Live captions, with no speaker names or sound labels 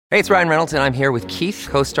Hey, it's Ryan Reynolds, and I'm here with Keith,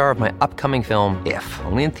 co-star of my upcoming film, If,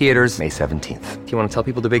 only in theaters May 17th. Do you want to tell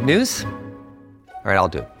people the big news? All right, I'll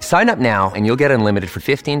do it. Sign up now and you'll get unlimited for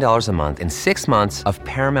 $15 a month and 6 months of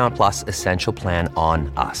Paramount Plus Essential Plan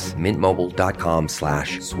on us.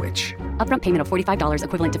 MintMobile.com/switch. Upfront payment of $45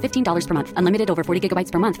 equivalent to $15 per month. Unlimited over 40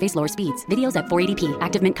 gigabytes per month. Face lower speeds. Videos at 480p.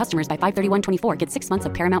 Active Mint customers by 531.24 get 6 months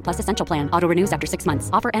of Paramount Plus Essential Plan. Auto renews after 6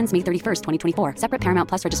 months. Offer ends May 31st, 2024. Separate Paramount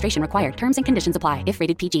Plus registration required. Terms and conditions apply if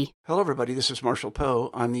rated PG. Hello, everybody. This is Marshall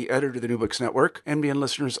Poe. I'm the editor of the New Books Network. NBN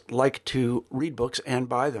listeners like to read books and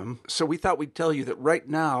buy them. So we thought we'd tell you that right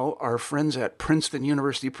now, our friends at Princeton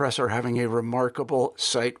University Press are having a remarkable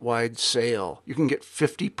site-wide sale. You can get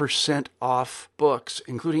 50% off books,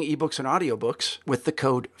 including ebooks and audiobooks, with the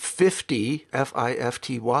code 50,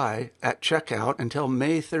 F-I-F-T-Y, at checkout until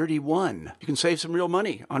May 31. You can save some real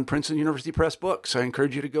money on Princeton University Press books. I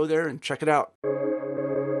encourage you to go there and check it out.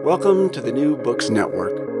 Welcome to the New Books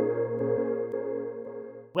Network.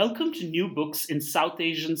 Welcome to New Books in South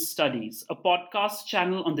Asian Studies, a podcast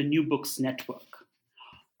channel on the New Books Network.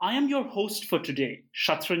 I am your host for today,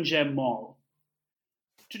 Shatranjay Mall.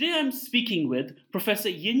 Today I'm speaking with Professor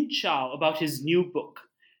Yin Chow about his new book,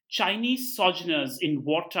 Chinese Sojourners in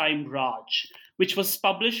Wartime Raj, which was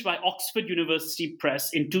published by Oxford University Press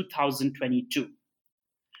in 2022.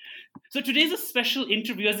 So today's a special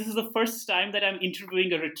interview, as this is the first time that I'm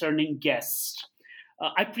interviewing a returning guest.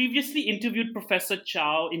 I previously interviewed Professor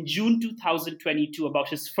Chow in June 2022 about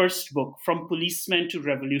his first book, From Policemen to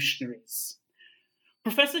Revolutionaries.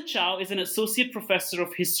 Professor Chow is an associate professor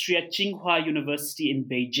of history at Tsinghua University in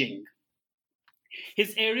Beijing.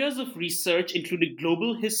 His areas of research included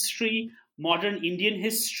global history, modern Indian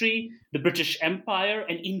history, the British Empire,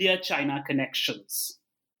 and India-China connections.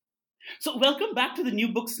 So welcome back to the New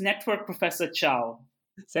Books Network, Professor Chow.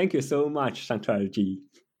 Thank you so much, Santralji.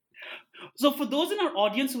 So for those in our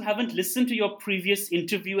audience who haven't listened to your previous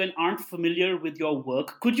interview and aren't familiar with your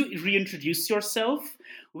work, could you reintroduce yourself?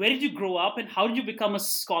 Where did you grow up and how did you become a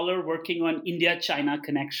scholar working on India-China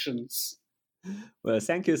connections? Well,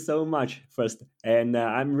 thank you so much first. And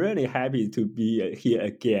I'm really happy to be here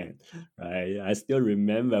again. Right? I still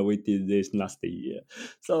remember we did this last year.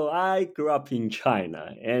 So I grew up in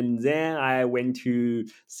China and then I went to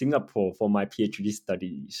Singapore for my PhD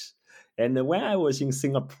studies. And when I was in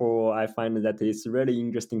Singapore, I find that it's a really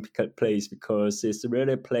interesting place because it's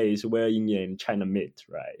really a place where India and China meet,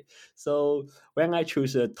 right? So when I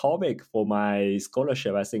choose a topic for my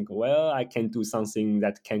scholarship, I think, well, I can do something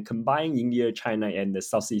that can combine India, China, and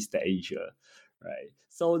Southeast Asia, right?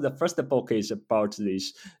 So the first book is about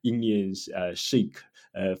this Indian Sikh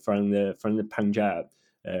from the Punjab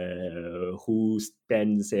who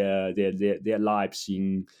spend their lives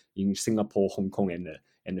in Singapore, Hong Kong,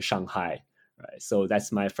 and Shanghai, right? So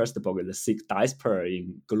that's my first book, The Sikh Diaspora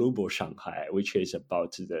in Global Shanghai, which is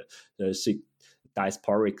about the Sikh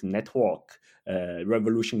diasporic network,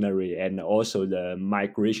 revolutionary and also the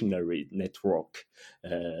migrationary network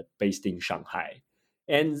based in Shanghai.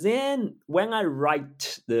 And then when I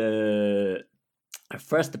write the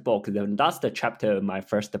first book, the last chapter of my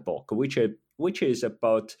first book, which is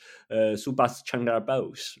about Subhas Chandra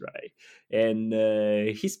Bose, right? And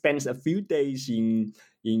he spends a few days in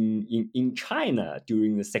China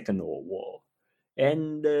during the Second World War.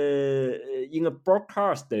 And in a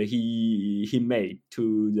broadcast he made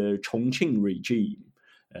to the Chongqing regime,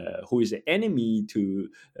 who is an enemy to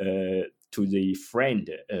the friend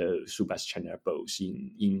Subhas Chandra Bose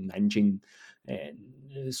in Nanjing. And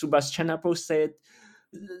Subhas Chandra Bose said,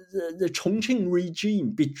 the Chongqing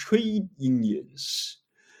regime betrayed Indians.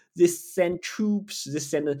 They sent troops, they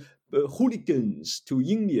sent hooligans to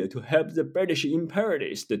India to help the British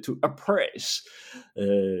imperialists to oppress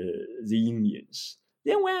the Indians.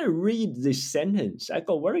 Then when I read this sentence, I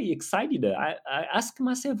got very excited. I asked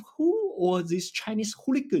myself, who are these Chinese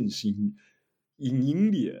hooligans in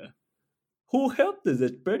India? Who helped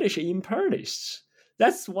the British imperialists?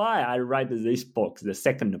 That's why I write this book, the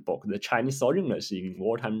second book, The Chinese Sojourners in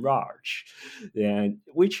Wartime Raj,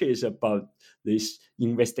 which is about this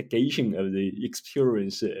investigation of the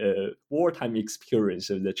experience, wartime experience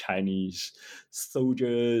of the Chinese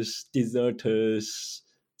soldiers, deserters,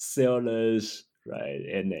 sailors, right,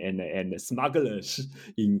 and smugglers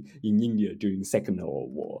in India during Second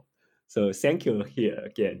World War. So thank you here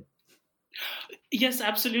again. Yes,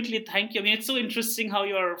 absolutely. Thank you. I mean, it's so interesting how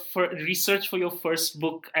your research for your first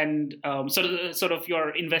book and sort of your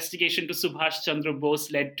investigation to Subhash Chandra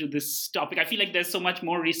Bose led to this topic. I feel like there's so much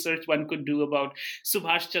more research one could do about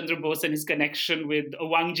Subhash Chandra Bose and his connection with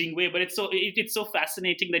Wang Jingwei. But it's so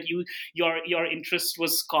fascinating that your interest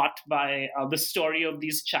was caught by the story of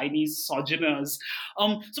these Chinese sojourners.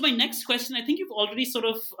 So my next question, I think you've already sort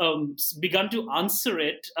of begun to answer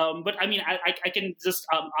it, but I mean, I can just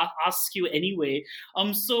ask you anyway.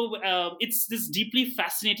 It's this deeply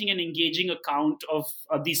fascinating and engaging account of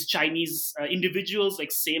these Chinese individuals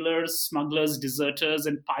like sailors, smugglers, deserters,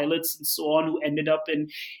 and pilots and so on who ended up in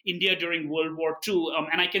India during World War II.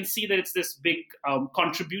 And I can see that it's this big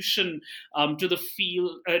contribution to the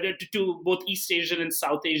field, to both East Asian and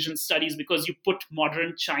South Asian studies, because you put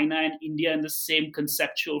modern China and India in the same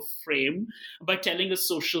conceptual frame by telling a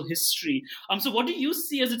social history. So what do you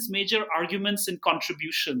see as its major arguments and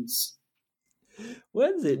contributions?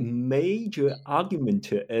 Well, the major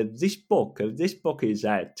argument of this book is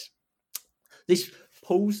that this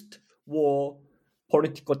post-war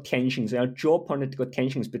political tensions and geopolitical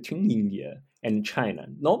tensions between India and China.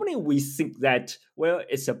 Normally, we think that, well,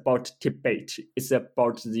 it's about Tibet, it's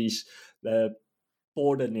about these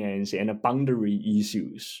borderlands and boundary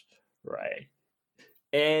issues, right?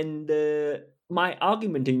 And my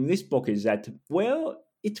argument in this book is that, well,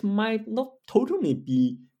 it might not totally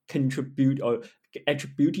be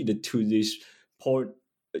attributed to these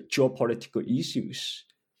geopolitical issues.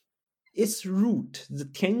 Its root, the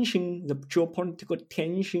geopolitical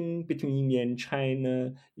tension between India and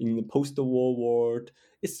China in the post-war world,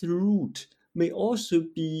 its root may also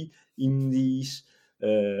be in these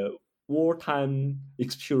wartime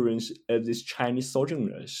experience of these Chinese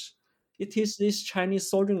sojourners. It is these Chinese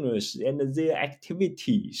sojourners and their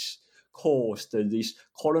activities caused these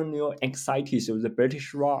colonial anxieties of the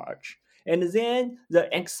British Raj. And then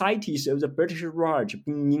the anxieties of the British Raj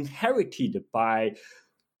being inherited by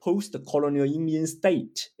post-colonial Indian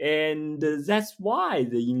state. And that's why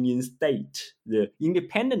the Indian state, the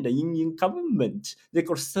independent Indian government, they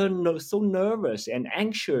got so nervous and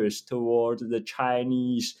anxious toward the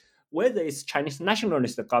Chinese, whether it's Chinese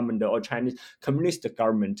nationalist government or Chinese communist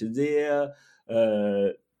government, their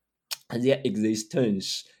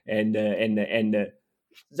existence and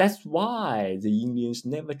that's why the Indians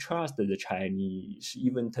never trust the Chinese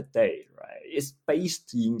even today, right? It's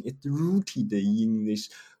rooted in this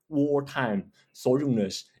wartime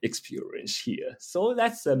sojourners experience here. So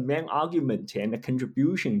that's the main argument and a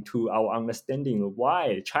contribution to our understanding of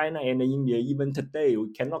why China and India even today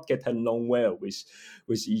we cannot get along well with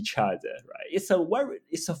each other, right? It's a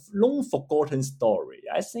long forgotten story.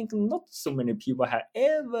 I think not so many people have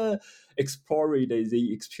ever explored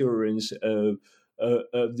the experience of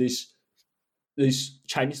these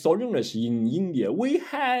Chinese sojourners in India. We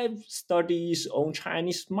have studies on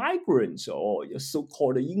Chinese migrants or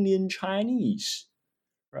so-called Indian Chinese,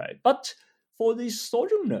 right? But for these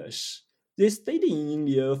sojourners, they stayed in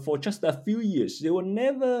India for just a few years. They were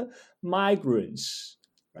never migrants,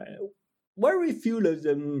 right? Very few of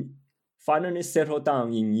them finally settled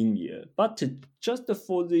down in India. But just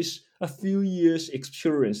for this a few years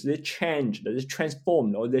experience, they changed, they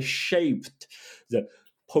transformed, or they shaped the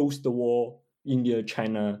post-war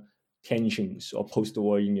India-China tensions or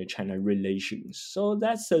post-war India-China relations. So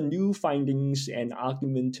that's the new findings and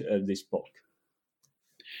argument of this book.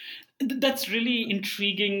 That's really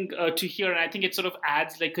intriguing to hear. And I think it sort of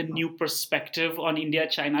adds like a new perspective on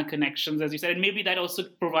India-China connections, as you said. And maybe that also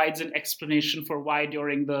provides an explanation for why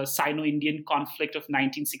during the Sino-Indian conflict of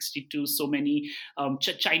 1962, so many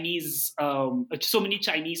Chinese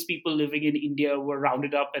people living in India were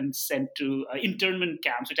rounded up and sent to internment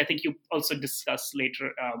camps, which I think you also discuss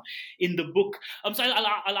later in the book. So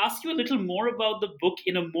I'll ask you a little more about the book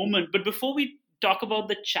in a moment. But before we talk about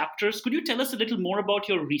the chapters, could you tell us a little more about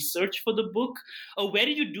your research for the book? Where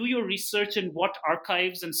did you do your research and what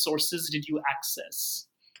archives and sources did you access?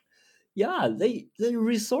 Yeah, the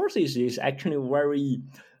resources is actually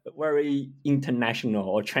very international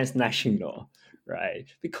or transnational, right?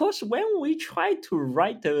 Because when we try to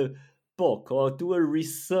write a book or do a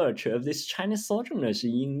research of these Chinese sojourners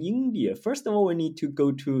in India, first of all, we need to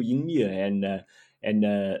go to India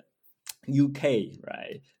and UK,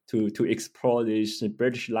 right, to explore this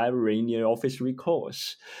British Library Indian office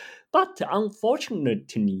records. But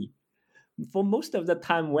unfortunately, for most of the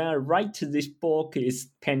time when I write this book, it's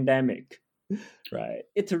pandemic, right?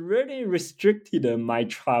 It really restricted my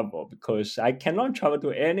travel because I cannot travel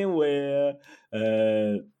to anywhere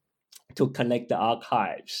to collect the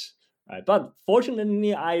archives, right? But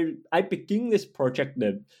fortunately, I begin this project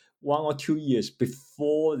 1 or 2 years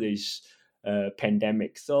before this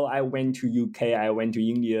pandemic. So I went to UK, I went to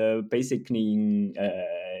India, basically in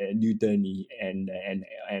New Delhi and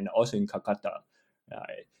also in Calcutta.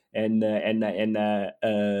 I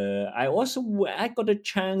got a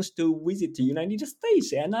chance to visit the United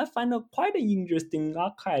States, and I find quite interesting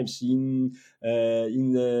archives in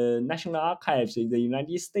the National Archives in the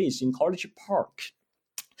United States in College Park.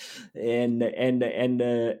 I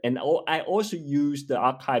also use the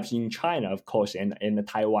archives in China, of course, and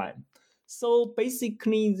Taiwan. So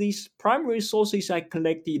basically, these primary sources I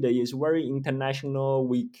collected is very international.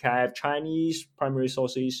 We have Chinese primary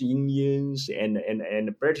sources, Indians,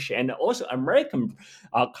 and British, and also American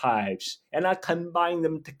archives, and I combine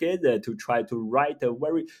them together to try to write a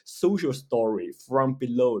very social story from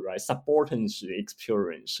below, right, supporting the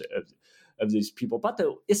experience of these people. But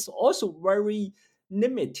it's also very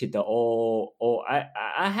limited, or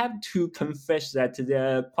I have to confess that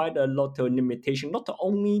there are quite a lot of limitation, not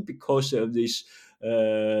only because of this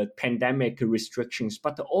pandemic restrictions,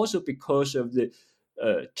 but also because of the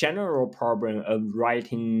general problem of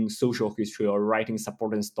writing social history or writing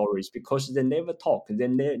supporting stories, because they never talk, they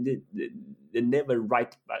never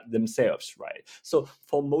write themselves, right? So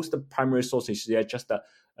for most of primary sources, they're just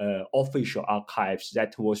official archives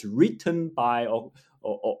that was written by or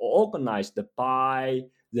organized by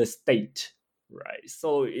the state, right?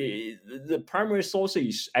 So the primary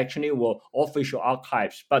sources actually were official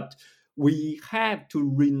archives, but we have to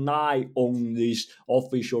rely on these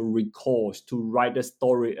official records to write the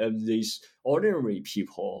story of these ordinary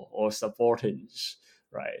people or supporters,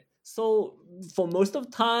 right? So for most of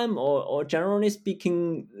the time, or generally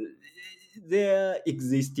speaking, there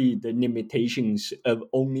existed the limitations of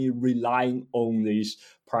only relying on these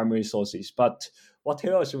primary sources. But what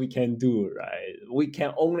else we can do, right? We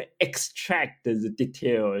can only extract the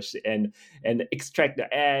details and extract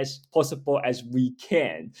as possible as we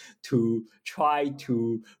can to try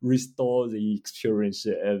to restore the experience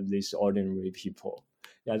of these ordinary people.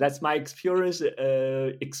 Yeah, that's my experience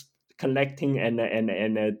collecting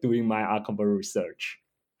and doing my archival research.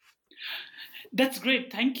 That's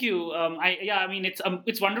great. Thank you. I mean,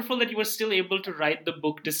 it's wonderful that you were still able to write the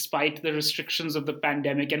book despite the restrictions of the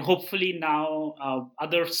pandemic, and hopefully now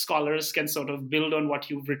other scholars can sort of build on what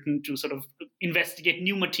you've written to sort of investigate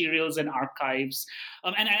new materials and archives.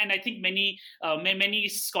 And I think many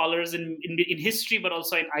scholars in history, but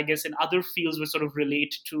also I guess in other fields, will sort of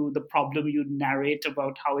relate to the problem you narrate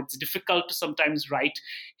about how it's difficult to sometimes write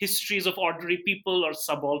histories of ordinary people or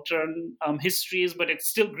subaltern histories, but it's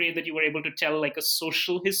still great that you were able to tell like a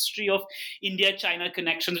social history of India-China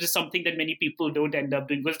connections, which is something that many people don't end up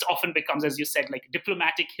doing, because it often becomes, as you said, like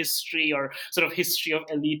diplomatic history or sort of history of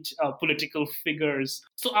elite political figures.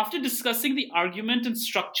 So after discussing the argument and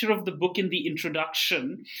structure of the book in the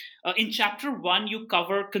introduction, in chapter 1, you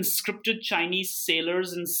cover conscripted Chinese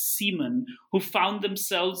sailors and seamen who found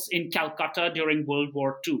themselves in Calcutta during World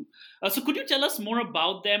War II. So could you tell us more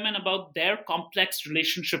about them and about their complex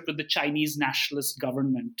relationship with the Chinese nationalist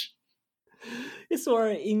government? It's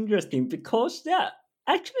very interesting because there are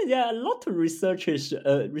a lot of research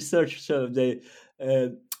of the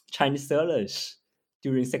Chinese sailors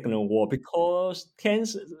during Second World War, because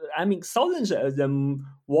thousands of them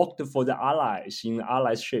worked for the Allies in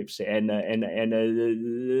Allied ships, and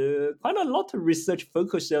quite a lot of research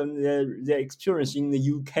focused on their experience in the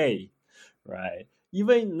UK, right?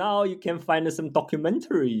 Even now, you can find some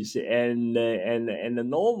documentaries and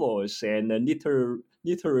novels and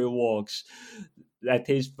literary works that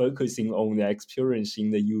is focusing on their experience in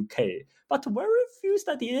the UK. But very few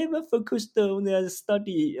studies ever focused on their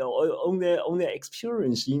study or on their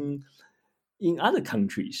experience in other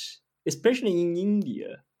countries, especially in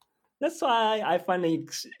India. That's why I find it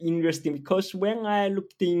interesting, because when I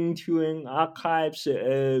looked into an archives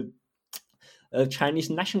Chinese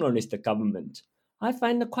nationalist government, I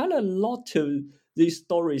find quite a lot of these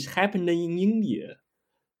stories happening in India.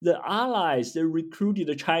 The Allies, they recruited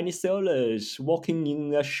the Chinese sailors working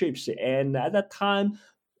in their ships, and at that time,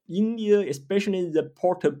 India, especially the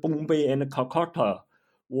port of Bombay and Calcutta,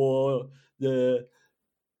 were the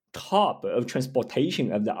top of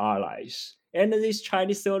transportation of the Allies. And these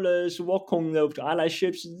Chinese sailors work on the Allied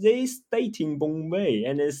ships, they stayed in Bombay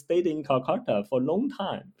and they stayed in Calcutta for a long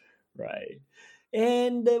time, right?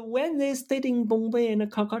 And when they stayed in Bombay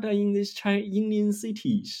and Calcutta in these Indian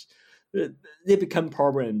cities, they become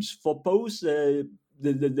problems for both the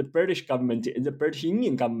British government, the British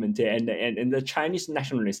Indian government, and the Chinese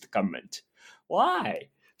nationalist government. Why?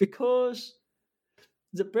 Because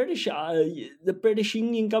the British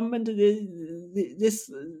Indian government,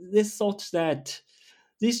 they thought that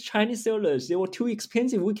these Chinese sailors, they were too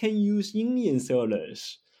expensive. We can use Indian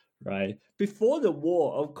sailors, right? Before the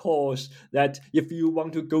war, of course, that if you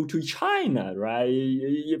want to go to China, right,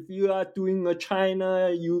 if you are doing a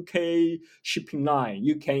China-UK shipping line,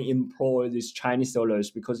 you can employ these Chinese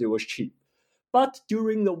sellers because it was cheap. But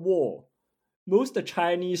during the war, most of the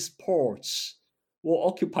Chinese ports were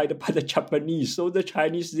occupied by the Japanese, so the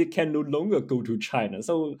Chinese, they can no longer go to China.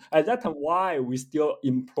 So at that time, why we still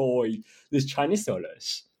employ these Chinese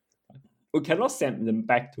sellers? We cannot send them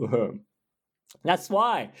back to home. That's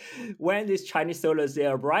why when these Chinese soldiers, they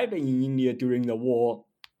arrived in India during the war,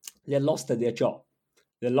 they lost their job.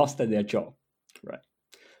 Right?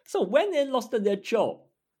 So when they lost their job,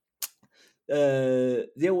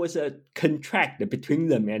 there was a contract between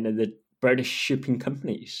them and the British shipping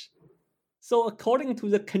companies. So according to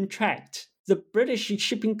the contract, the British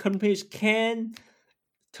shipping companies can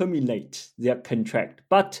terminate their contract,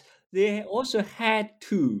 but they also had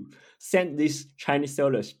to send these Chinese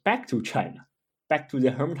sailors back to China, back to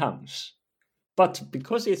their hometowns. But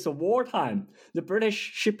because it's a wartime, the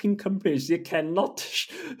British shipping companies, they cannot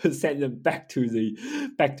send them back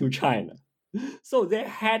to China. So they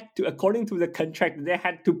had to, according to the contract, they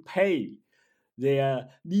had to pay their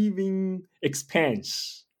living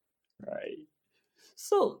expense, right?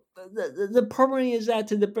 So the problem is that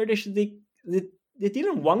the British, they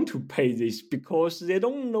didn't want to pay this because they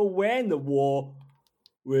don't know when the war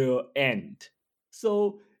will end.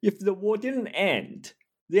 So if the war didn't end,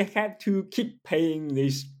 they had to keep paying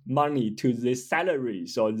this money to the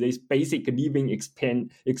salaries or these basic living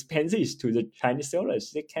expenses to the Chinese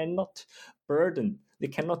sailors. They cannot burden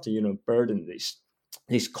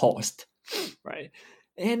this cost, right?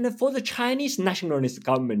 And for the Chinese nationalist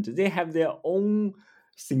government, they have their own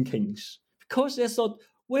thinkings because they thought,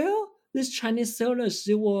 well, these Chinese sailors,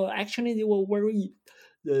 they were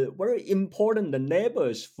very important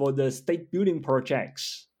neighbors for the state building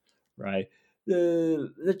projects, right?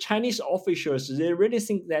 The Chinese officials, they really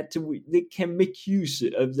think that they can make use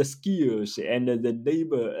of the skills and the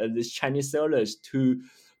labor of these Chinese sailors to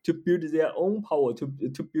build their own power, to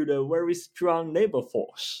build a very strong labor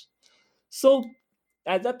force. So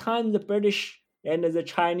at that time, the British and the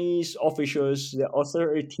Chinese officials, the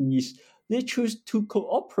authorities, they choose to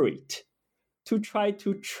cooperate to try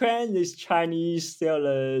to train these Chinese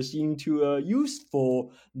sailors into a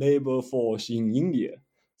useful labor force in India.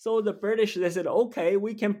 So the British, they said, okay,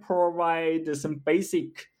 we can provide some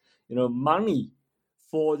basic, money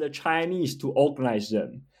for the Chinese to organize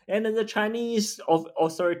them. And then the Chinese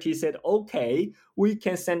authorities said, okay, we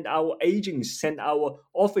can send our agents, send our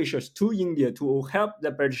officials to India to help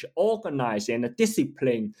the British organize and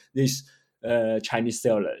discipline these Chinese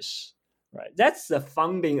sailors. Right, that's the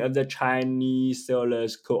founding of the Chinese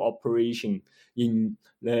sailors cooperation in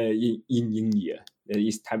India, the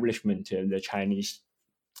establishment of the Chinese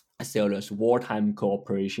sailors wartime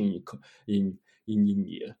cooperation in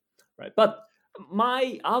India. Right, but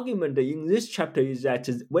my argument in this chapter is that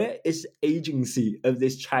where is agency of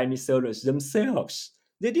these Chinese sailors themselves?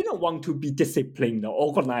 They didn't want to be disciplined or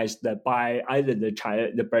organized by either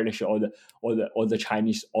the British or the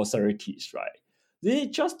Chinese authorities, right? They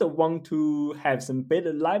just want to have some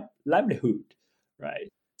better livelihood,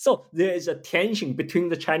 right? So there is a tension between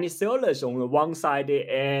the Chinese sailors on the one side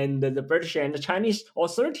and the British and the Chinese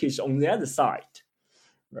authorities on the other side,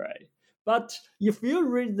 right? But if you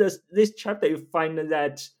read this chapter, you find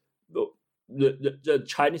that the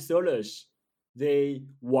Chinese sailors, they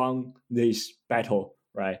won this battle,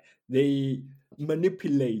 right? They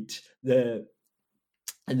manipulate the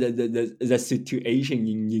situation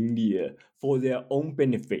in India for their own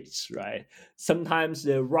benefits, right? Sometimes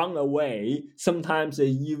they run away. Sometimes they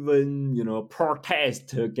even,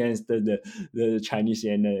 protest against the Chinese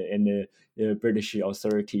and the British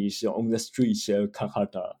authorities on the streets of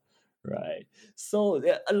Calcutta, right? So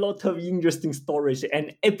there are a lot of interesting stories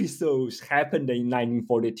and episodes happened in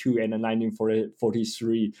 1942 and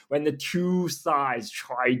 1943 when the two sides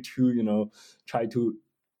try to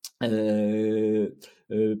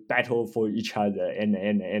battle for each other and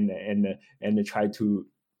try to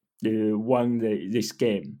win this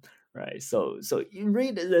game, right? So you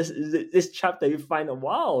read this chapter, you find,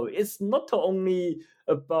 wow, it's not only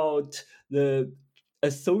about a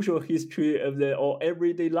social history of or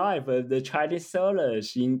everyday life of the Chinese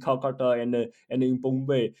sailors in Calcutta and in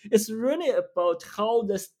Bombay. It's really about how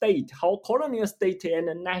the state, how colonial state and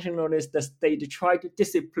the nationalist state try to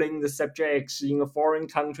discipline the subjects in a foreign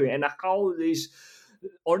country, and how these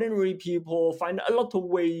ordinary people find a lot of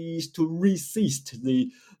ways to resist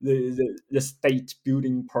the state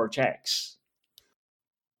building projects.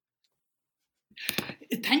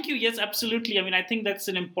 Thank you. Yes, absolutely. I mean, I think that's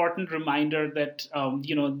an important reminder that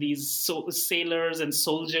these sailors and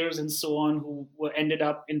soldiers and so on who ended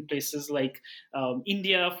up in places like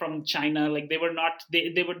India from China, like they were not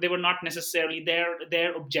necessarily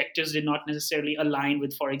their objectives did not necessarily align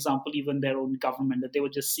with, for example, even their own government. That they were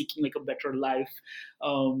just seeking like a better life.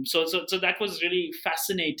 So that was really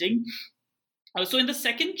fascinating. So, in the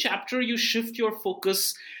second chapter, you shift your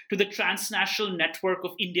focus to the transnational network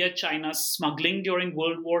of India China smuggling during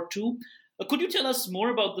World War II. Could you tell us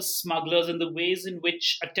more about the smugglers and the ways in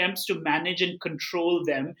which attempts to manage and control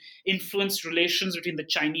them influenced relations between the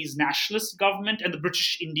Chinese nationalist government and the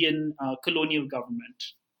British Indian colonial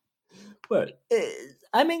government? Well,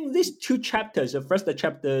 I mean, these two chapters, the first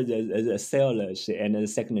chapter, the sailors, and the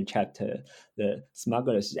second chapter, the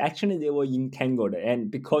smugglers, actually they were entangled. And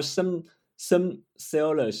because some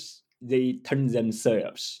sailors, they turn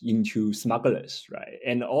themselves into smugglers, right?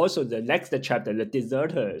 And also the next chapter, the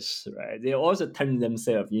deserters, right? They also turn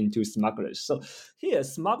themselves into smugglers. So here,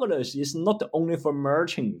 smugglers is not only for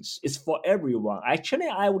merchants, it's for everyone. Actually,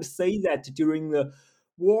 I would say that during the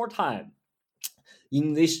wartime,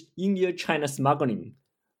 in this India-China smuggling,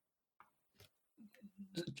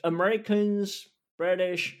 Americans,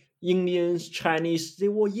 British, Indians, Chinese, they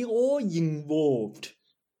were all involved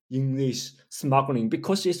in this smuggling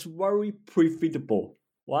because it's very profitable.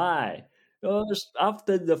 Why? Because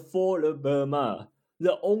after the fall of Burma,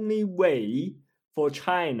 the only way for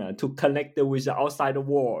China to connect with the outside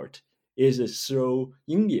world is through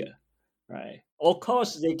India, right? Of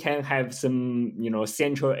course, they can have some,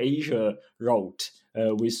 Central Asia route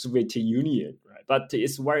with Soviet Union, right? But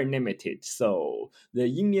it's very limited. So the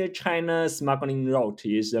India-China smuggling route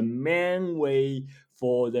is the main way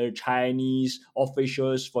for the Chinese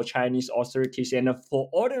officials, for Chinese authorities, and for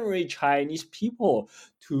ordinary Chinese people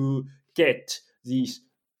to get these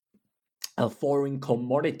foreign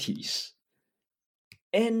commodities.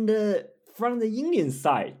 And from the Indian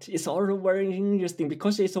side, it's also very interesting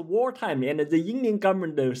because it's a wartime and the Indian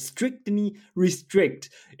government strictly restrict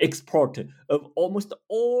export of almost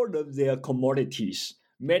all of their commodities,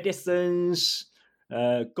 medicines,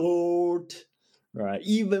 gold, right?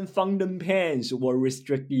 Even fountain pens were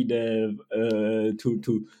restricted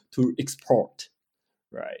to export,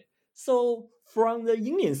 right? So from the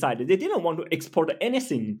Indian side, they didn't want to export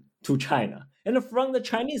anything to China, and from the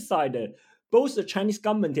Chinese side, both the Chinese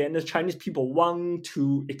government and the Chinese people want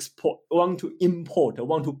to import,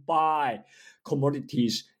 want to buy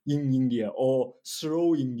commodities in India or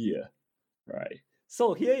through India, right?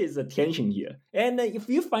 So here is the tension here. And if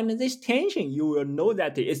you find this tension, you will know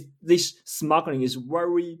that this smuggling is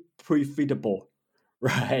very profitable,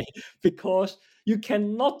 right? Because you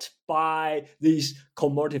cannot buy these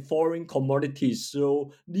foreign commodities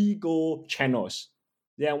through legal channels.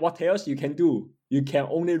 Then what else you can do? You can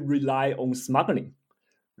only rely on smuggling,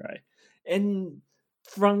 right? And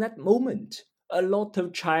from that moment, a lot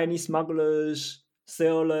of Chinese smugglers,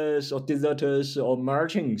 sailors, or deserters, or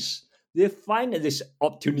merchants, they find this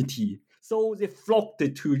opportunity. So they flocked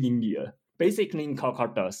to India, basically in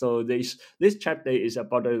Calcutta. So this chapter is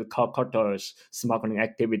about the Calcutta's smuggling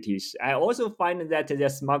activities. I also find that there are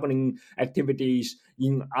smuggling activities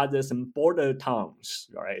in other some border towns,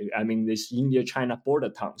 right? I mean, this India-China border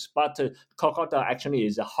towns. But Calcutta actually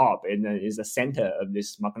is a hub and is a center of these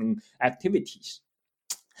smuggling activities.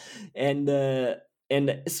 And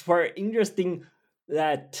it's very interesting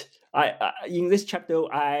that I in this chapter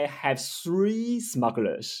I have 3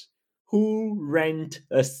 smugglers who rent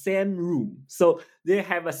a same room. So they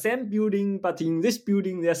have a same building, but in this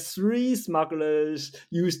building there are 3 smugglers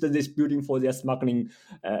used this building for their smuggling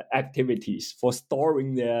activities, for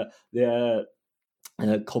storing their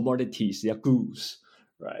commodities, their goods,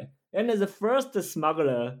 right? And the first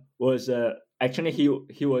smuggler was actually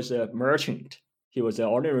he was a merchant. He was an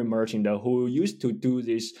ordinary merchant who used to do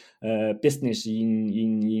this business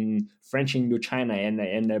in French Indochina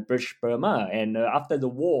and British Burma. And after the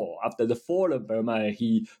war, after the fall of Burma,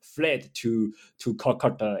 he fled to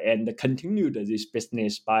Calcutta and continued this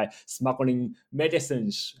business by smuggling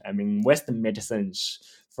medicines, I mean Western medicines,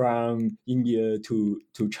 from India to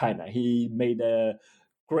China. He made a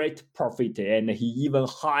great profit, and he even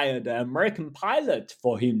hired an American pilot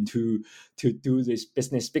for him to do this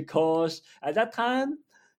business, because at that time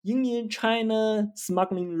Indian-China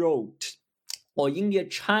smuggling route or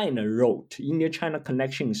India-China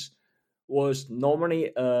connections was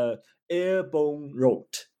normally a airborne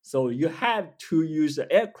route. So you have to use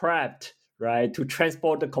aircraft, right, to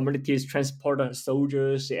transport the commodities, transport the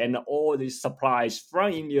soldiers and all these supplies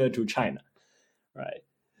from India to China, right?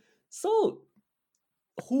 So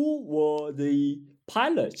who were the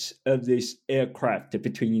pilots of this aircraft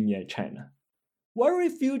between India and China. Very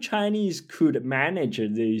few Chinese could manage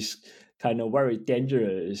this kind of very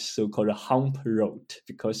dangerous so-called hump road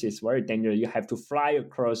because it's very dangerous. You have to fly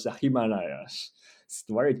across the Himalayas. It's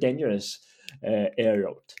very dangerous air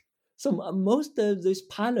road. So most of these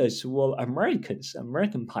pilots were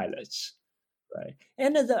American pilots, right?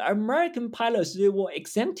 And the American pilots, they were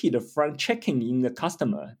exempted from checking in the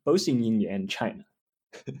customer, both in India and China.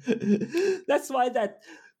 That's why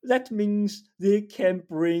that means they can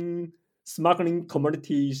bring smuggling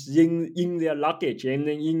commodities in their luggage and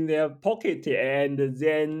in their pocket, and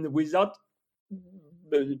then without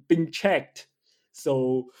being checked,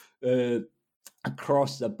 so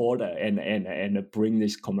across the border and bring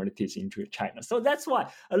these commodities into China. So that's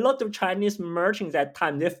why a lot of Chinese merchants at that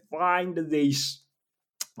time, they find this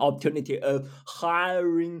opportunity of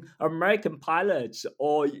hiring American pilots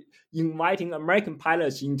or inviting American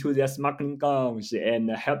pilots into their smuggling gangs and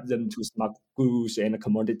help them to smuggle goods and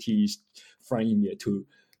commodities from India to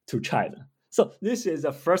China. So this is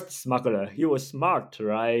the first smuggler. He was smart,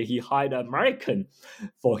 right? He hired an American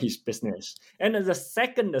for his business. And the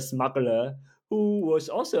second smuggler, who was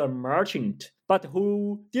also a merchant, but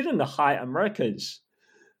who didn't hire Americans.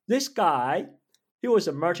 This guy, he was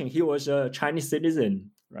a merchant. He was a Chinese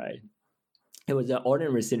citizen, right? He was an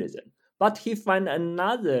ordinary citizen. But he found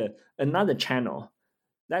another channel,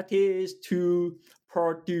 that is to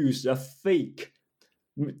produce a fake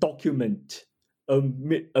document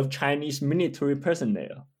of Chinese military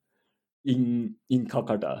personnel in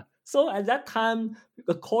Calcutta. So at that time,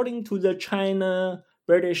 according to the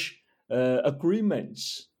China-British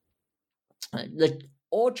agreements,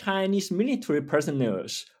 all Chinese military personnel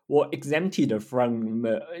were exempted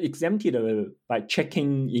by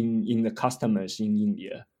checking in the customs in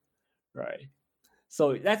India, right?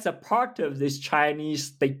 So that's a part of this Chinese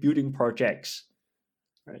state building projects,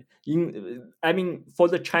 right? For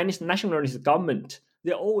the Chinese nationalist government,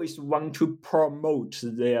 they always want to promote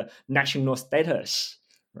their national status,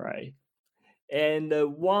 right? And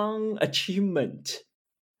one achievement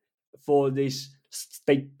for this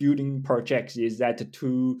state building projects is that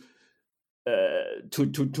to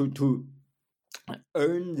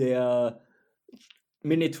earn their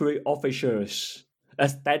military officers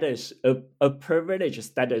a privileged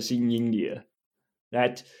status in India.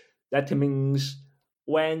 That means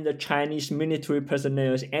when the Chinese military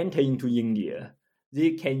personnel enter into India,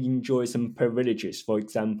 they can enjoy some privileges. For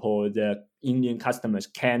example, the Indian customers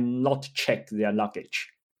cannot check their luggage,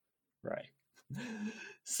 right?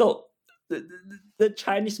 So the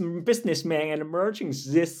Chinese businessmen and merchants,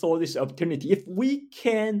 they saw this opportunity. If we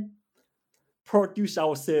can produce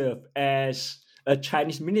ourselves as a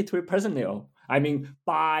Chinese military personnel,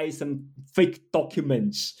 buy some fake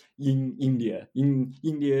documents in India, in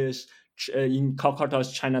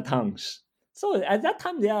Calcutta's Chinatowns. So at that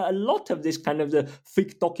time, there are a lot of this kind of the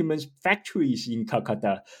fake documents factories in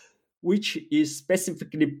Calcutta, which is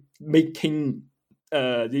specifically making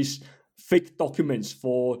these fake documents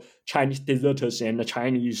for Chinese deserters and the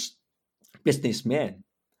Chinese businessmen,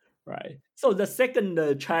 right? So the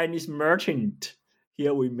second Chinese merchant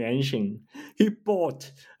here we mentioned, he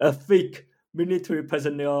bought a fake military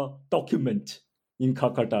personnel document in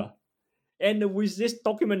Calcutta. And with this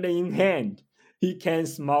document in hand, he can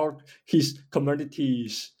smuggle his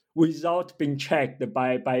commodities without being checked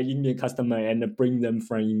by Indian customer and bring them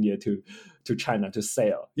from India to China to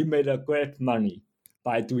sell. He made a great money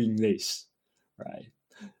by doing this, right?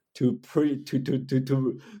 To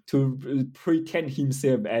pretend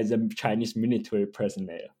himself as a Chinese military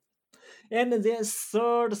personnel. And there's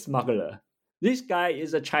third smuggler. This guy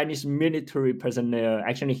is a Chinese military personnel.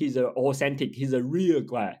 Actually, he's authentic. He's a real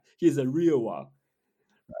guy. He's a real one.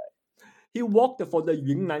 Right? He worked for the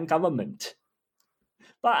Yunnan government.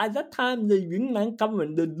 But at that time, the Yunnan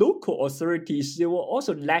government, the local authorities, they were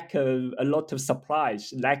also lack of a lot of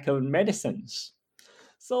supplies, lack of medicines.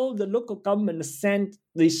 So the local government sent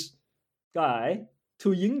this guy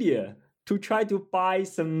to India to try to buy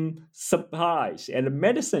some supplies and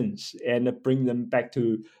medicines and bring them back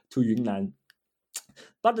to Yunnan.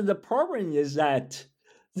 But the problem is that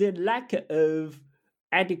the lack of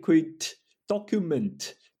adequate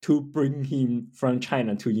document to bring him from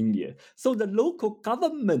China to India. So the local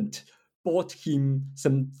government bought him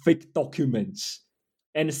some fake documents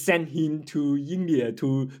and sent him to India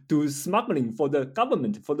to do smuggling for the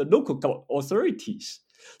government, for the local authorities.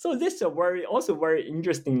 So this is a very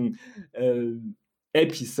interesting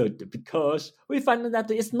episode, because we find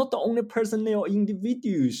that it's not only personnel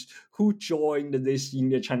individuals who joined this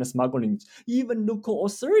India-China smuggling. Even local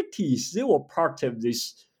authorities, they were part of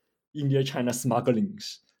this India-China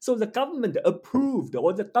smugglings. So the government approved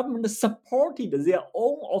or the government supported their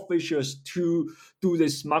own officials to do the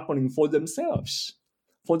smuggling for themselves,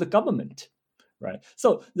 for the government, right?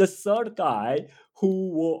 So the third guy who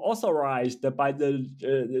were authorized by the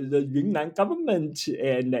Yunnan government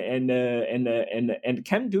and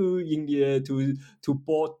came to India to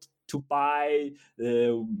buy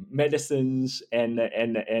medicines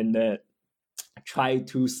and try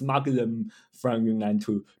to smuggle them from Yunnan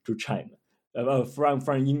to China, from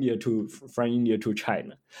India to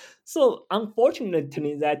China. So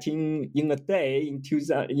unfortunately, that in a day in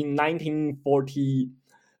 1940,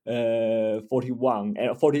 41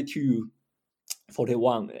 and 42,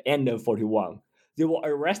 41 and 41, they were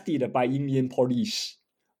arrested by Indian police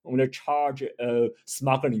on the charge of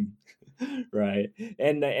smuggling. Right,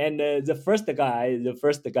 and the first guy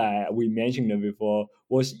we mentioned before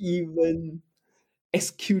was even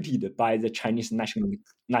executed by the Chinese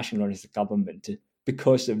nationalist government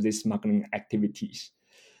because of these smuggling activities.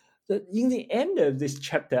 In the end of this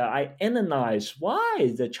chapter, I analyze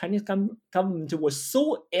why the Chinese government was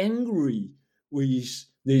so angry with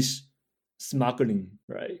this smuggling,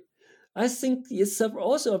 right? I think it's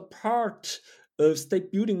also a part of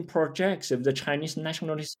state building projects of the Chinese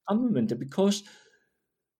nationalist government because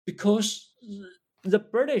the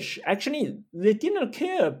British actually they didn't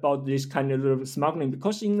care about this kind of smuggling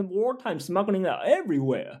because in the wartime smuggling are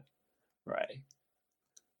everywhere, right?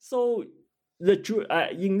 So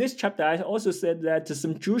in this chapter I also said that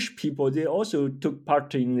some Jewish people they also took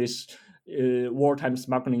part in this wartime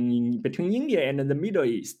smuggling between India and the Middle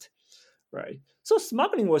East, right? So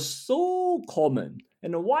smuggling was so common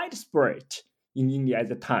and widespread in India at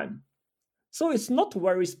the time. So it's not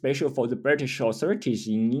very special for the British authorities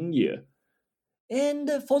in India. And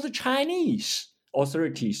for the Chinese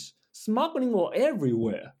authorities, smuggling was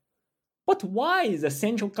everywhere. But why the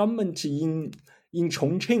central government in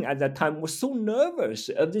Chongqing at that time was so nervous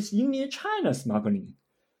of this India-China smuggling?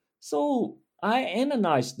 So I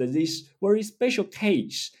analyzed this very special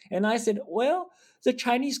case, and I said, well, the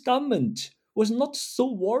Chinese government was not so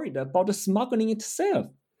worried about the smuggling itself.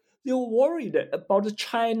 They were worried about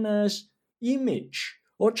China's image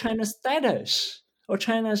or China's status or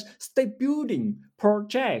China's state building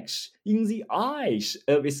projects in the eyes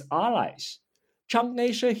of its allies. Chiang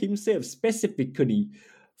Kai-shek himself specifically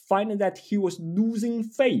found that he was losing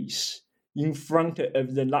face in front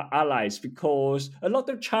of the allies because a lot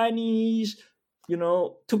of Chinese,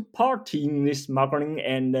 took part in this smuggling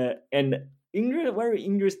and very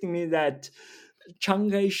interestingly that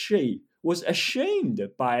Chiang Kai-shek was ashamed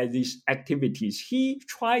by these activities. He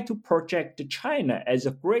tried to project China as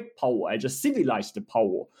a great power, as a civilized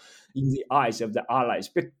power in the eyes of the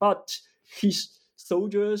allies. But his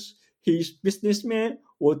soldiers, his businessmen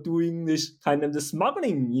were doing this kind of the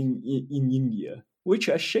smuggling in India, which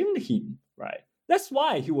ashamed him, right? That's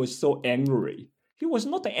why he was so angry. He was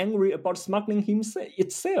not angry about smuggling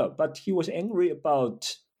itself, but he was angry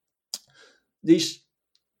about this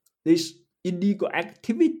illegal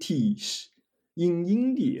activities in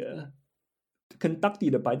India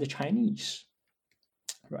conducted by the Chinese,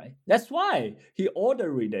 right? That's why he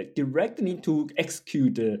ordered directly to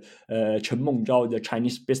execute Chen Mengzhao, the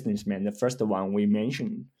Chinese businessman, the first one we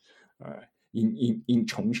mentioned in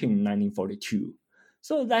Chongqing in 1942.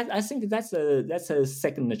 So that I think that's a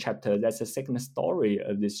second chapter. That's a second story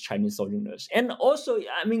of this Chinese sojourners. And also,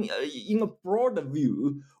 I mean, in a broader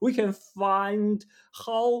view, we can find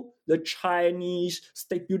how the Chinese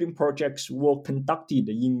state building projects were conducted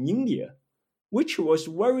in India, which was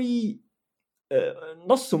very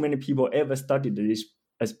not so many people ever studied this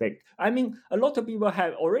aspect. I mean, a lot of people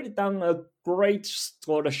have already done a great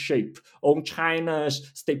scholarship on China's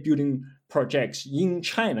state building projects in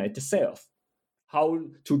China itself. How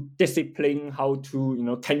to discipline, how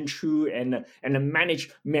to control and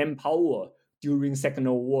manage manpower during Second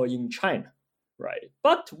World War in China, right?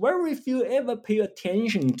 But very few ever pay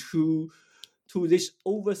attention to these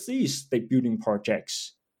overseas state building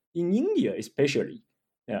projects in India, especially,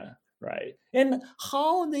 yeah, right? And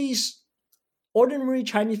how these ordinary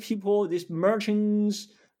Chinese people, these merchants,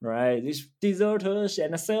 right, these deserters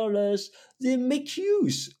and sellers, they make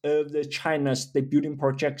use of the China state building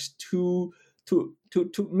projects to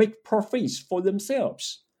make profits for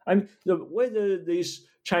themselves. I mean, whether these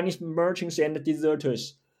Chinese merchants and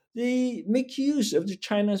deserters, they make use of the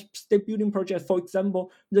China state building project. For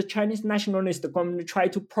example, the Chinese nationalist government try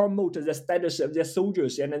to promote the status of their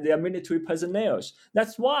soldiers and their military personnel.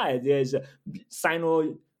 That's why there's a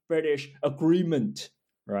Sino-British agreement,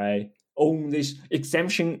 right, on this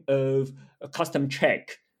exemption of a custom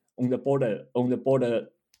check on the border.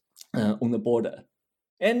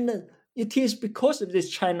 And it is because of this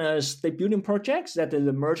China's state building projects that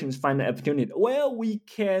the merchants find the opportunity. Well, we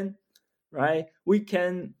can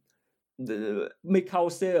make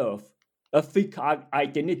ourselves a fake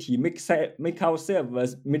identity, make ourselves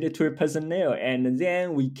as military personnel, and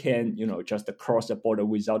then we can, just cross the border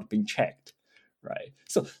without being checked, right?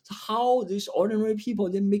 So how these ordinary people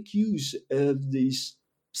then make use of these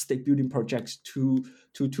state building projects to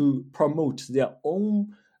promote their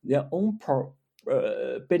own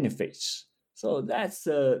benefits. So that's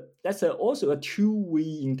also a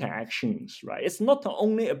two-way interactions, right? It's not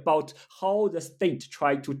only about how the state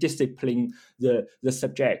try to discipline the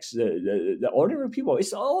subjects, the ordinary people.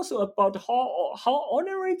 It's also about how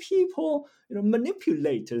ordinary people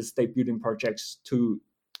manipulate the state building projects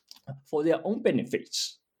for their own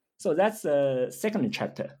benefits. So that's the second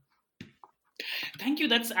chapter. Thank you.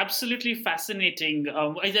 That's absolutely fascinating.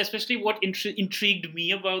 Especially what intrigued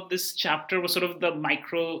me about this chapter was sort of the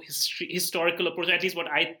historical approach. At least what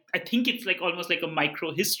I think it's like almost like a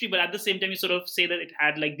micro history, but at the same time, you sort of say that it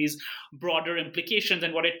had like these broader implications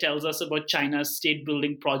and what it tells us about China's state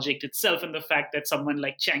building project itself, and the fact that someone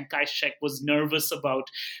like Chiang Kai-shek was nervous about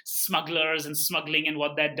smugglers and smuggling and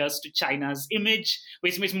what that does to China's image.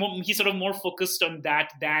 He's sort of more focused on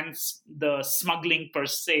that than the smuggling per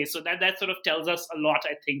se. So that sort of tells us a lot,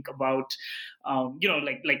 I think, about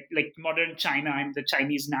like modern China and the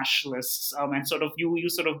Chinese nationalists, and sort of you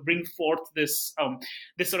sort of bring forth this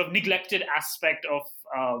sort of neglected aspect of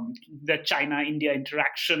the China-India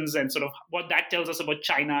interactions and sort of what that tells us about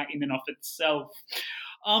China in and of itself.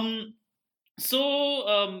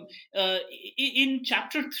 In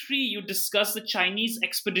Chapter 3, you discuss the Chinese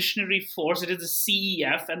Expeditionary Force, it is the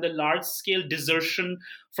CEF, and the large-scale desertion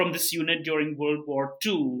from this unit during World War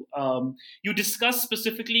II. You discuss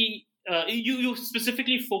specifically you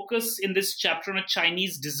specifically focus in this chapter on a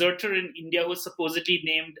Chinese deserter in India who was supposedly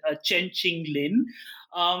named Chen Qinglin.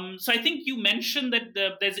 So I think you mentioned that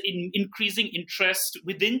there's increasing interest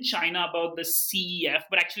within China about the CEF,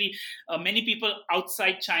 but actually many people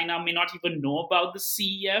outside China may not even know about the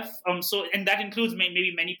CEF. And that includes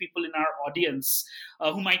maybe many people in our audience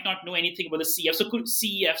who might not know anything about the CEF. So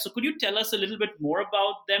could you tell us a little bit more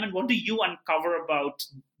about them, and what do you uncover about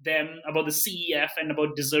them, about the CEF, and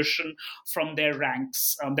about desertion from their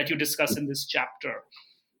ranks that you discuss in this chapter?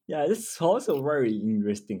 Yeah, this is also a very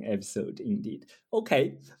interesting episode indeed.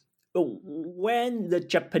 Okay, when the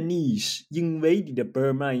Japanese invaded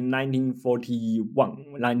Burma in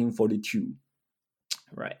 1942,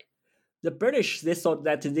 right? The British, they thought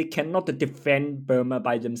that they cannot defend Burma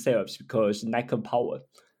by themselves because lack of power.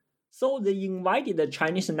 So they invited the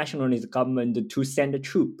Chinese nationalist government to send a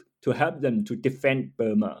troop to help them to defend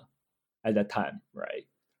Burma at that time, right?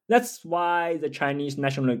 That's why the Chinese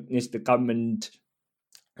nationalist government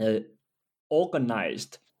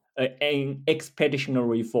organized an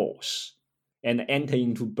expeditionary force and entered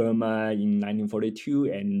into Burma in 1942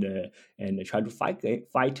 and tried to fight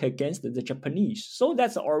against the Japanese. So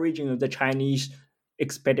that's the origin of the Chinese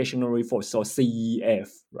Expeditionary Force, or CEF,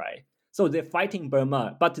 right? So they're fighting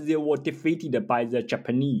Burma, but they were defeated by the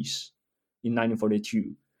Japanese in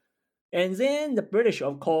 1942. And then the British,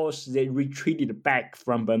 of course, they retreated back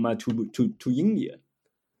from Burma to India.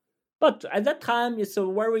 But at that time, it's a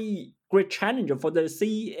very great challenge for the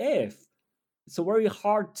CEF. It's a very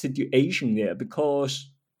hard situation there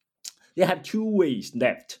because they have two ways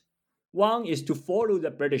left. One is to follow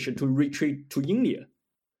the British to retreat to India.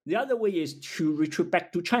 The other way is to retreat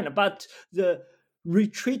back to China. But the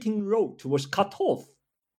retreating route was cut off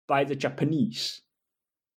by the Japanese.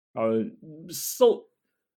 So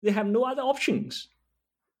they have no other options,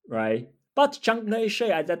 right? But Chiang Kai-shek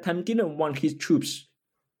at that time didn't want his troops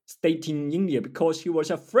staying in India because he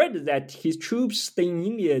was afraid that his troops staying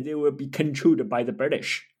in India, they will be controlled by the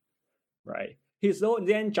British, right? So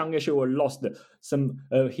then Chiang Kai-shek lost some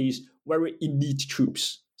of his very elite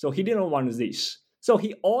troops. So he didn't want this. So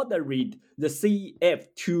he ordered the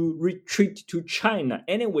CEF to retreat to China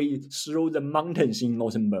anyway through the mountains in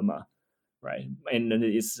northern Burma, right? And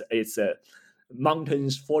it's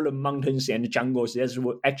mountains, full of mountains and jungles. There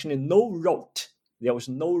was actually no road. There was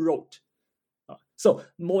no road. So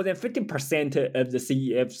more than 50% of the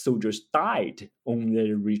CEF soldiers died on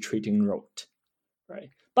the retreating road,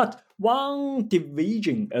 right? But one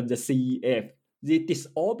division of the CEF, they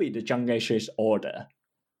disobeyed Chiang Kai-shek's order.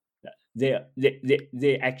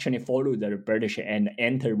 They actually followed the British and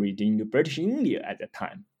entered into British India at the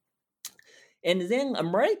time. And then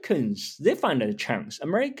Americans, they found a chance.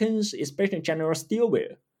 Americans, especially General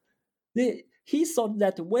Stilwell, he thought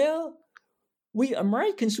that, well, we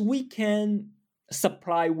Americans, we can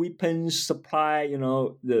supply weapons, supply,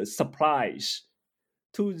 the supplies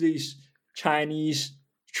to these Chinese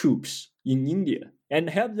troops in India and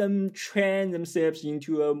help them train themselves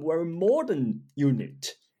into a very modern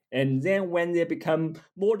unit. And then when they become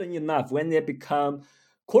modern enough, when they become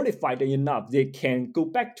qualified enough, they can go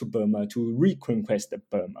back to Burma to reconquest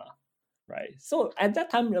Burma. Right. So at that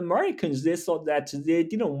time, Americans, they thought that they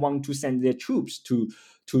didn't want to send their troops to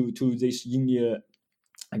this India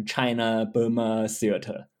and China Burma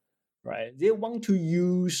theater. Right. They want to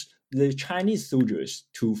use the Chinese soldiers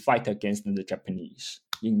to fight against the Japanese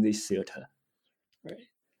in this theater. Right.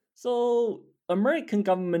 So American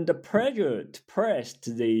government pressed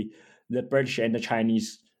the British and the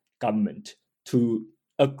Chinese government to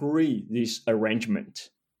agree this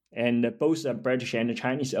arrangement. And both the British and the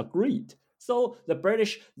Chinese agreed. So the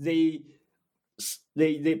British, they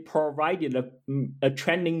provided a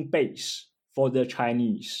training base for the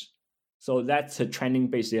Chinese. So that's a training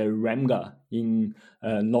base at Ramgarh in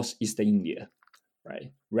northeast India,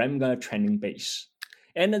 right? Ramgarh training base.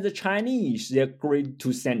 And the Chinese, they agreed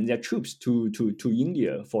to send their troops to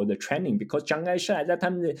India for the training because Chiang Kai-shek at that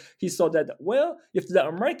time, he saw that, well, if the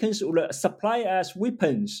Americans would supply us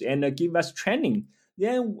weapons and give us training,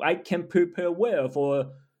 then I can prepare well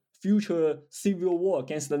for future civil war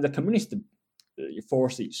against the communist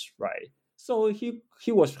forces, right? So he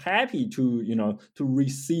was happy to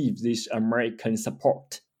receive this American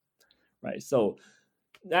support, right? So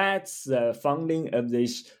that's the founding of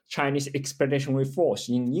this Chinese expeditionary force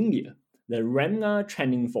in India, the Ramgarh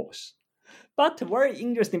Training Force. But very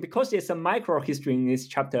interesting, because there's a micro history in this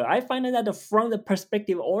chapter, I find that from the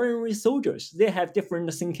perspective of ordinary soldiers, they have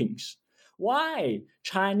different thinkings. Why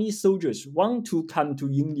Chinese soldiers want to come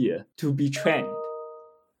to India to be trained,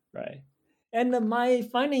 right? And my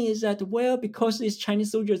finding is that, well, because these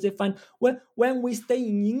Chinese soldiers, they find, well, when we stay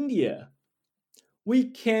in India, we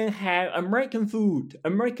can have American food,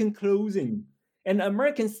 American clothing, and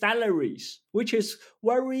American salaries, which is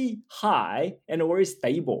very high and very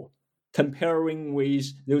stable, comparing with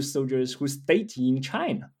those soldiers who stayed in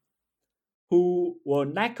China, who were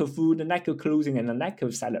lack of food, lack of clothing, and lack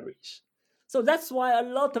of salaries. So that's why a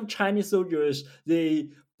lot of Chinese soldiers, they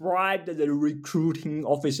bribed the recruiting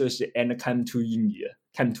officers and come to India,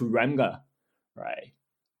 come to Ramgarh, right?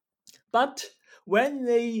 But when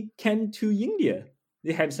they came to India,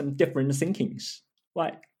 they have some different thinkings.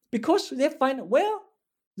 Why? Because they find, well,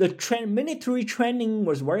 the military training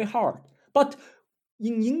was very hard. But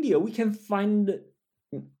in India, we can find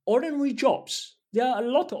ordinary jobs. There are a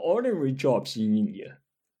lot of ordinary jobs in India,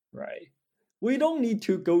 right? We don't need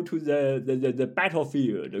to go to the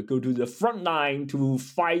battlefield, go to the front line to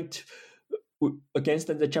fight against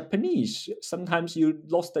the Japanese. Sometimes you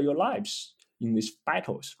lost your lives in these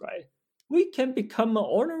battles, right? We can become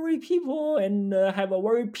ordinary people and have a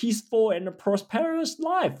very peaceful and prosperous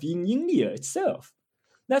life in India itself.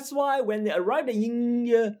 That's why when they arrived in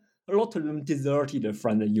India, a lot of them deserted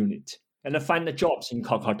from the unit and find jobs in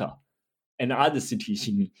Calcutta and other cities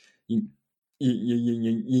in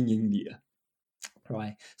India.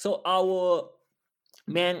 Right. So our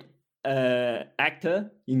main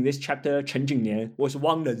actor in this chapter, Chen Jingnian, was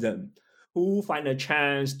one of them who find a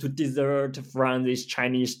chance to desert from this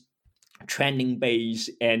Chinese training base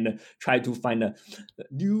and try to find a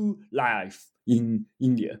new life in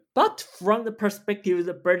India. But from the perspective of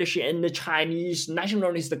the British and the Chinese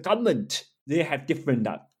nationalist government, they have different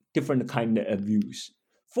kind of views.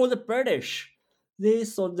 For the British, they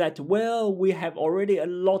thought that, well, we have already a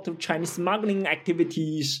lot of Chinese smuggling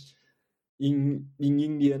activities in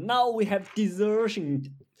India. Now we have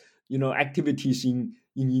desertion, activities in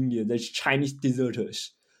India. There's Chinese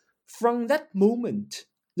deserters. From that moment,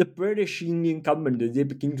 the British Indian government, they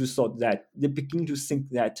begin to think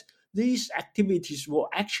that these activities were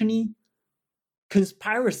actually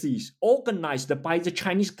conspiracies organized by the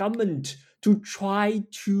Chinese government to try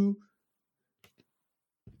to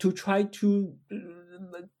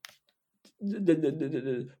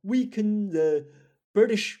weaken the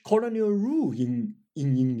British colonial rule in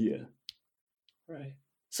India, right?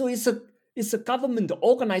 So it's a government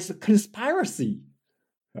organized conspiracy,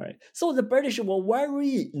 right? So the British were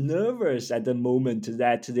very nervous at the moment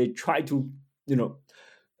that they try to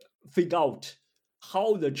figure out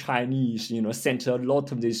how the Chinese sent a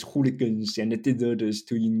lot of these hooligans and the deserters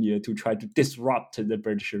to India to try to disrupt the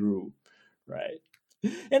British rule, right?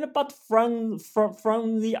 But from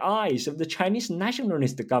the eyes of the Chinese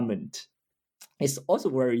nationalist government, it's also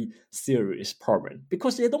a very serious problem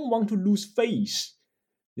because they don't want to lose face,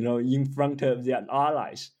 in front of their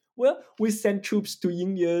allies. Well, we send troops to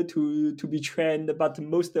India to be trained, but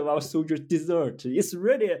most of our soldiers desert. It's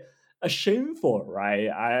really shameful, right?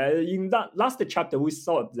 In that last chapter, we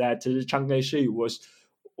saw that Chiang Kai-shek was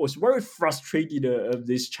was very frustrated of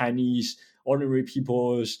this Chinese ordinary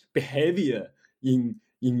people's behavior in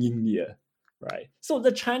India, right? So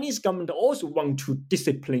the Chinese government also want to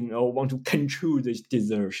discipline or want to control this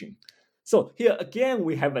desertion. So here again,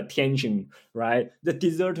 we have a tension, right? The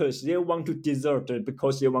deserters, they want to desert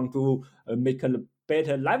because they want to make a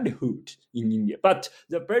better livelihood in India. But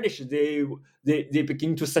the British, they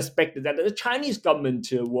begin to suspect that the Chinese government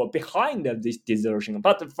were behind this desertion.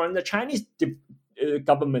 But from the Chinese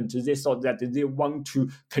government, they thought that they want to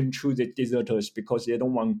control the deserters because they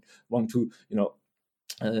don't want to,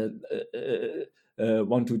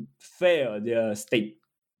 want to fail their state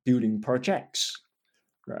building projects.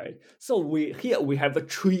 Right. So we have a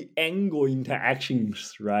triangle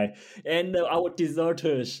interactions, right? And our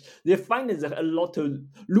deserters, they find a lot of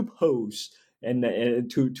loopholes and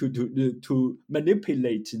to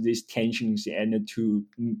manipulate these tensions and to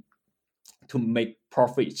make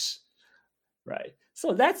profits, right?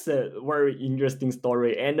 So that's a very interesting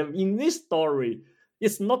story. And in this story,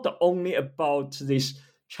 it's not only about this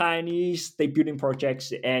Chinese state building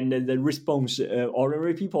projects and the response of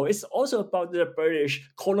ordinary people. It's also about the British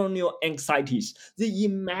colonial anxieties. They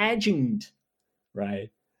imagined, right?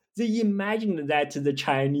 They imagined that the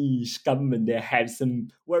Chinese government they had some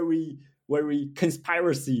very, very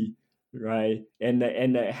conspiracy, right? And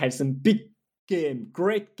had some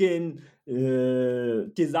great game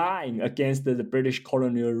design against the British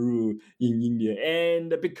colonial rule in India.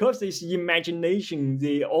 And because of this imagination,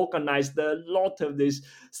 they organized a lot of this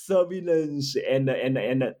surveillance and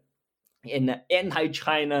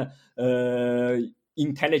anti-China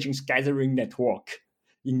intelligence gathering network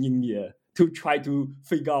in India to try to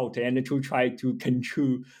figure out and to try to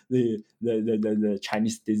control the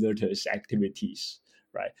Chinese deserters' activities.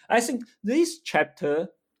 Right. I think this chapter,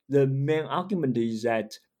 the main argument is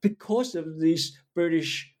that because of these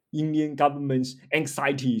British Indian government's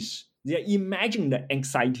anxieties, they imagined the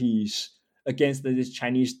anxieties against this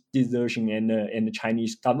Chinese desertion and the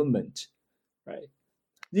Chinese government, right?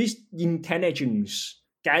 This intelligence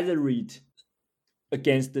gathered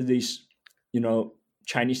against this,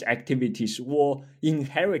 Chinese activities were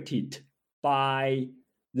inherited by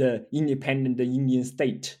the independent Indian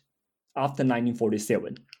state after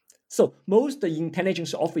 1947. So most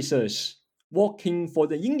intelligence officers working for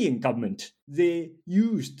the Indian government, they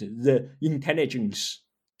used the intelligence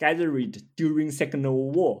gathered during Second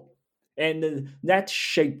World War, and that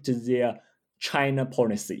shaped their China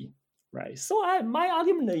policy, right? So my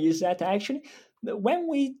argument is that actually, when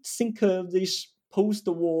we think of this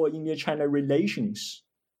post-war India-China relations,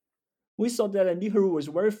 we saw that Nehru was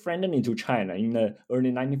very friendly to China in the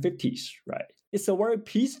early 1950s, right? It's a very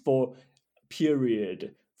peaceful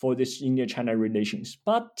period for this India-China relations.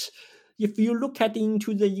 But if you look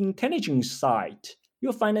into the intelligence side,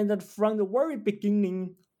 you'll find that from the very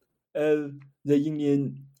beginning of the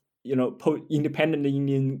Indian, independent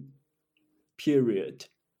Indian period,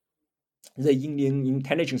 the Indian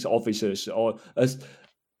intelligence officers or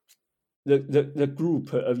the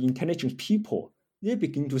group of intelligence people, they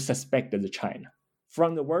begin to suspect the China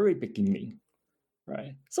from the very beginning,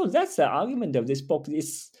 right? So that's the argument of this book.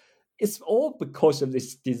 It's all because of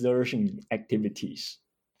these desertion activities.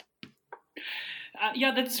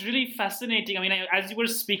 Yeah, that's really fascinating. I mean, as you were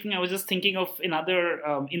speaking, I was just thinking of another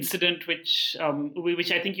incident which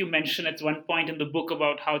I think you mentioned at one point in the book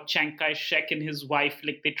about how Chiang Kai-shek and his wife,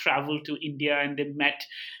 like they traveled to India and they met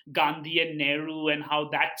Gandhi and Nehru, and how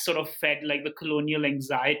that sort of fed like the colonial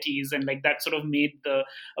anxieties, and like that sort of made the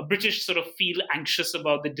British sort of feel anxious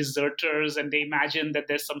about the deserters, and they imagine that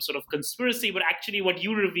there's some sort of conspiracy. But actually what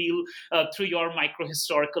you reveal through your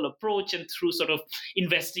micro-historical approach and through sort of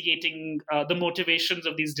investigating the motivations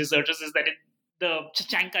of these deserters is that the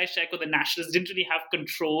Chiang Kai-shek or the nationalists didn't really have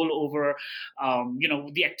control over,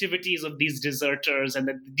 the activities of these deserters, and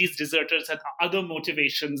that these deserters had other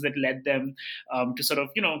motivations that led them to sort of,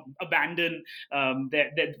 abandon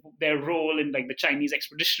their role in like the Chinese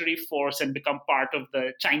expeditionary force and become part of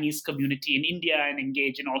the Chinese community in India and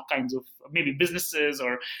engage in all kinds of maybe businesses,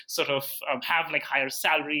 or sort of have like higher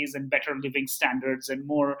salaries and better living standards and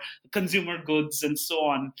more consumer goods and so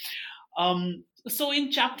on. So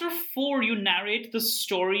in chapter 4, you narrate the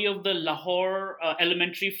story of the Lahore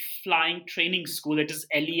Elementary Flying Training School, that is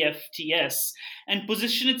LEFTS, and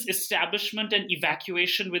position its establishment and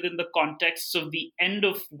evacuation within the context of the end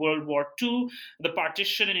of World War II, the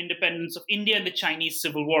partition and independence of India, and the Chinese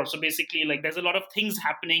Civil War. So basically, like, there's a lot of things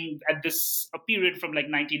happening at this period from like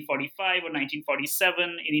 1945 or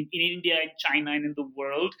 1947 in India, in China, and in the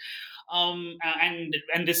world. and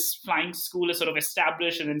this flying school is sort of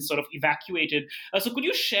established and then sort of evacuated. So could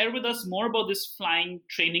you share with us more about this flying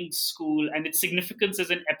training school and its significance as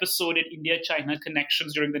an episode in India-China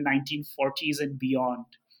connections during the 1940s and beyond?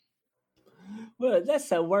 Well,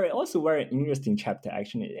 that's a very interesting chapter.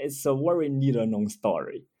 Actually, it's a very little known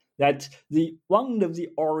story that the one of the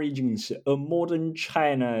origins of modern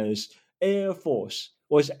China's air force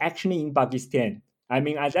was actually in Pakistan. I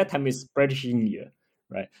mean, at that time, it's British India,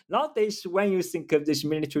 right? Nowadays, when you think of this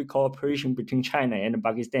military cooperation between China and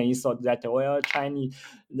Pakistan, you thought that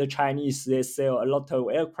the Chinese they sell a lot of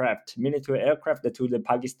aircraft, military aircraft to the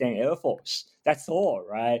Pakistan Air Force. That's all,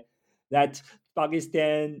 right? That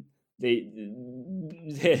Pakistan they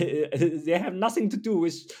have nothing to do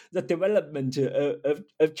with the development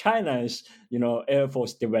of China's Air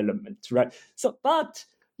Force development, right? So, but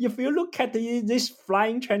if you look at this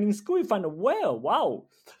flying training school, you find wow,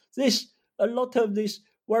 there's a lot of these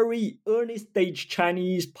very early stage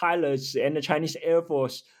Chinese pilots and the Chinese Air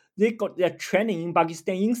Force. They got their training in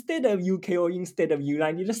Pakistan instead of UK or instead of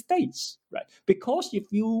United States, right? Because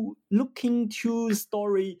if you look into the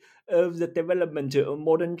story of the development of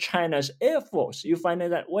modern China's Air Force, you find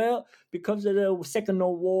that, well, because of the Second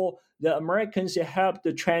World War, the Americans helped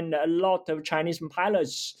to train a lot of Chinese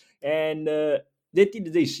pilots, and they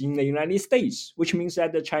did this in the United States, which means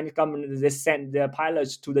that the Chinese government, they sent their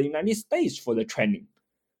pilots to the United States for the training,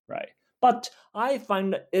 right? But I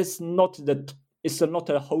find it's not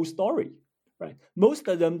a whole story, right? Most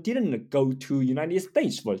of them didn't go to United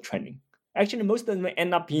States for training. Actually, most of them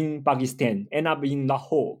end up in Pakistan, end up in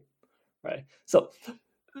Lahore, right? So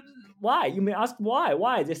why? You may ask why?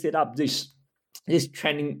 Why they set up this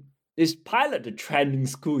pilot training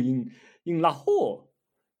school in Lahore,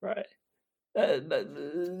 right?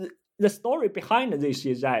 The story behind this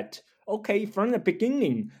is that, okay, from the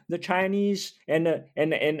beginning, the Chinese and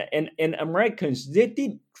Americans, they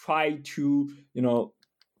did try to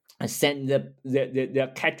send their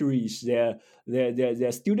cadres,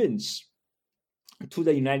 their students to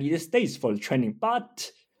the United States for the training.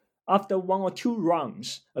 But after one or two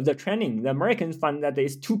rounds of the training, the Americans found that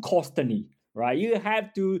it's too costly, right? You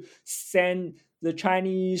have to send the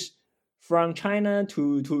Chinese from China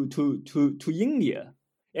to India,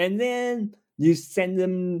 and then you send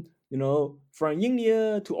them, from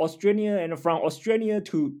India to Australia, and from Australia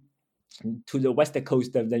to the west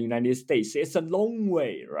coast of the United States. It's a long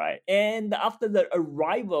way, right? And after the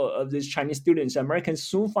arrival of these Chinese students, Americans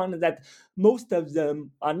soon found that most of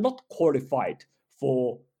them are not qualified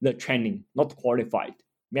for the training, not qualified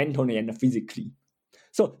mentally and physically.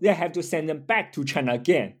 So they have to send them back to China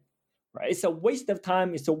again, right? It's a waste of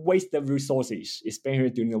time. It's a waste of resources, especially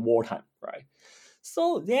during the wartime, right?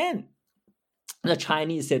 So then the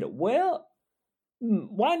Chinese said, well,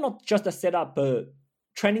 why not just set up a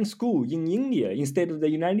training school in India instead of the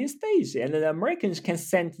United States, and the Americans can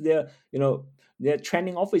send their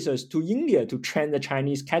training officers to India to train the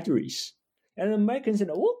Chinese cadres. And the Americans said,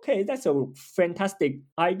 okay, that's a fantastic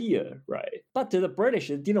idea, right? But the British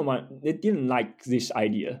didn't like this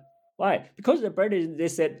idea. Why? Because the British, they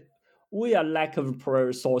said, we are lack of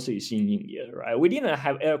resources in India, right? We didn't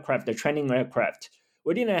have aircraft, the training aircraft.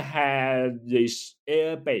 We didn't have this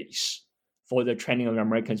air base for the training of the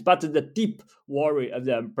Americans. But the deep worry of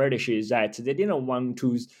the British is that they didn't want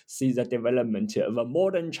to see the development of a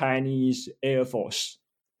modern Chinese Air Force.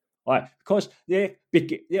 Right? Because they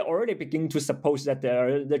already begin to suppose that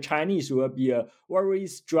the Chinese will be a very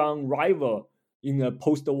strong rival in a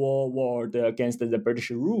post-war world against the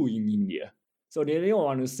British rule in India. So they didn't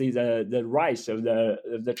want to see the rise of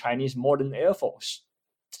the Chinese modern Air Force.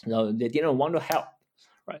 So they didn't want to help.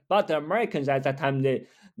 Right. But the Americans at that time, they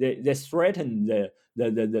threatened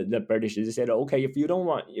the British. They said, okay, if you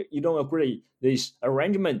don't agree this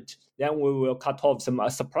arrangement, then we will cut off some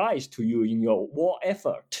supplies to you in your war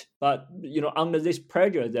effort. But under this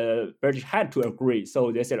pressure, the British had to agree.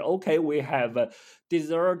 So they said, okay, we have a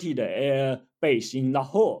deserted air base in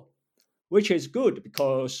Lahore, which is good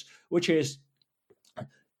because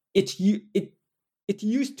it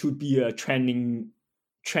used to be a training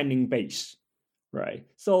base. Right,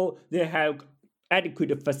 so they have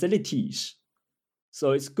adequate facilities,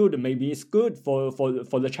 so it's good. Maybe it's good for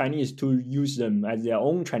the Chinese to use them as their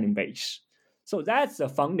own training base. So that's the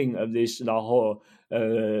founding of this Lahore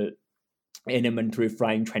elementary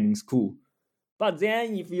flying training school. But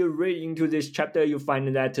then, if you read into this chapter, you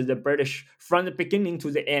find that the British, from the beginning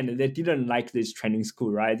to the end, they didn't like this training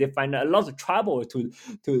school. Right, they find a lot of trouble to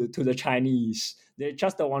the Chinese. They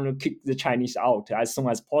just want to kick the Chinese out as soon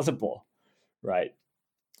as possible. Right,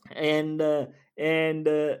 and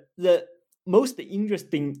the most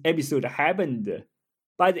interesting episode happened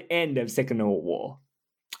by the end of Second World War,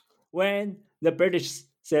 when the British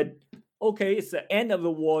said, okay, it's the end of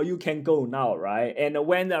the war, you can go now, right? And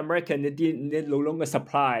when the Americans they no longer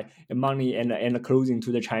supply money and clothing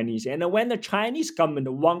to the Chinese, and when the Chinese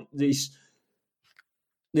government want these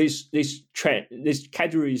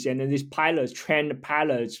categories and these pilots, trained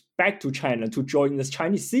pilots back to China to join the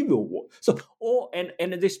Chinese Civil War. So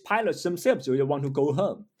and these pilots themselves, they want to go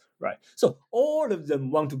home, right? So all of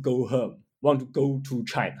them want to go home, want to go to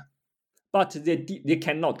China, but they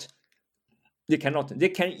cannot. They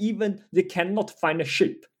cannot find a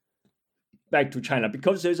ship back to China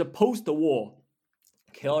because there's a post-war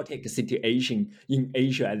chaotic situation in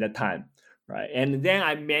Asia at that time, right? And then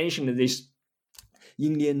I mentioned this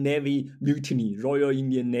Indian Navy mutiny, Royal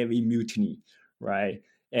Indian Navy mutiny, right?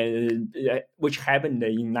 And which happened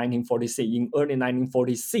in early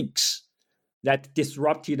 1946, that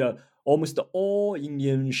disrupted almost all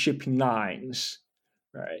Indian shipping lines,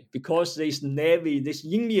 right? Because this navy, these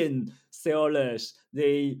Indian sailors,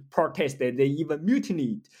 they protested, they even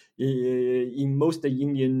mutinied in most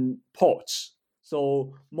Indian ports.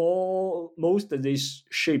 So most of these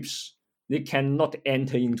ships, they cannot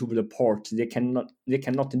enter into the port. They cannot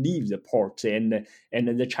leave the port, and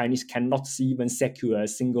the Chinese cannot even secure a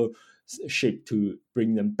single ship to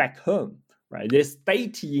bring them back home. Right? They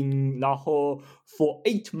stayed in Lahore for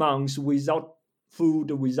 8 months without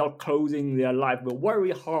food, without clothing. Their life was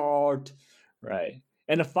very hard, right?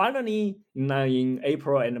 And finally, in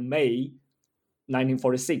April and May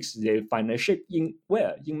 1946, they find a ship in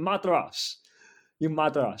Madras. In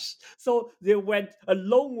Madras. So they went a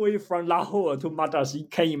long way from Lahore to Madras. You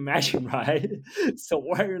can imagine, right? It's a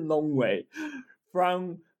very long way.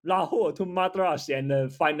 From Lahore to Madras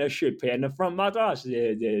and find a ship. And from Madras,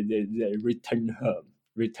 they return home,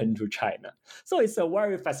 return to China. So it's a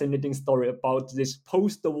very fascinating story about this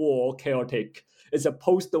post-war chaotic. It's a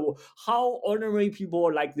post-war, how ordinary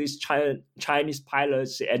people like these Chinese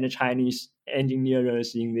pilots and the Chinese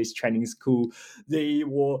engineers in this training school, they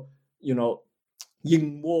were,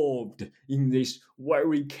 involved in this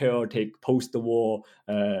very chaotic post-war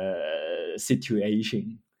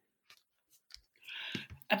situation.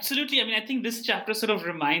 Absolutely. I mean, I think this chapter sort of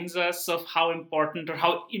reminds us of how important or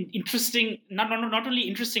how interesting, not only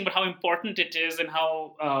interesting, but how important it is, and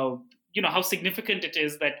how how significant it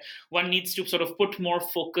is that one needs to sort of put more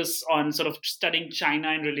focus on sort of studying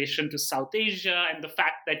China in relation to South Asia, and the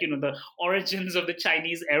fact that, the origins of the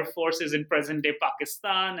Chinese Air Force is in present day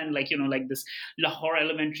Pakistan, and like this Lahore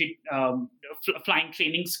Elementary flying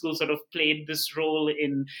training school sort of played this role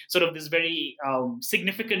in sort of this very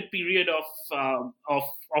significant period of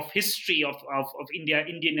history of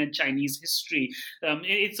Indian and Chinese history.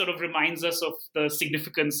 It sort of reminds us of the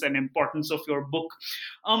significance and importance of your book.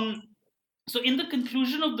 So in the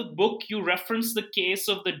conclusion of the book, you reference the case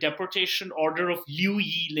of the deportation order of Liu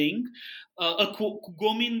Yiling, a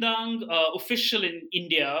Kuomintang official in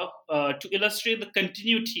India, to illustrate the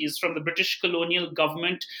continuities from the British colonial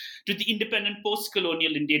government to the independent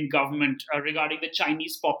post-colonial Indian government regarding the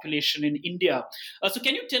Chinese population in India. So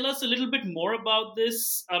can you tell us a little bit more about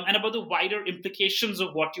this and about the wider implications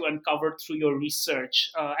of what you uncovered through your research?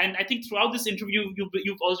 And I think throughout this interview,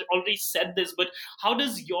 you've already said this, but how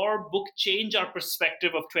does your book change our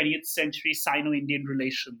perspective of 20th century Sino-Indian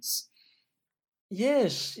relations?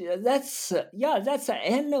 Yes, that's the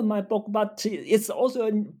end of my book, but it's also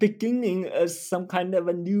a beginning of some kind of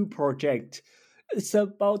a new project. It's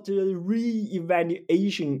about the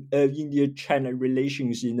re-evaluation of India-China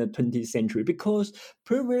relations in the 20th century, because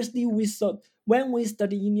previously we thought when we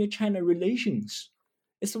study India-China relations,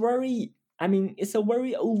 it's a very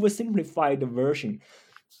oversimplified version.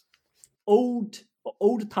 Old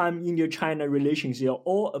time India-China relations are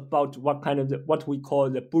all about what we call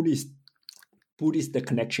the Buddhist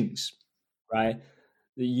connections, right?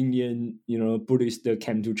 The Indian, Buddhists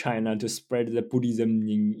came to China to spread the Buddhism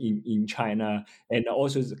in China, and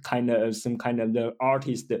also some kind of the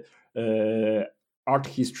art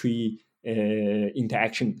history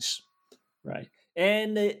interactions, right?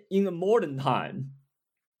 And in a modern time,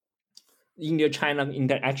 India-China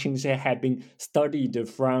interactions have been studied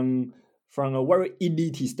from a very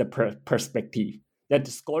elitist perspective, that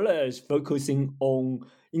scholars focusing on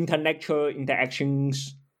intellectual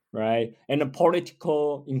interactions, right, and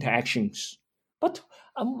political interactions. But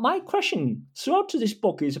my question throughout this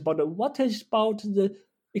book is about what is about the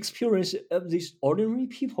experience of these ordinary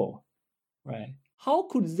people, right? How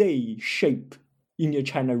could they shape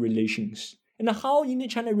India-China relations, and how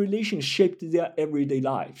India-China relations shaped their everyday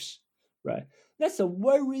lives, right? That's a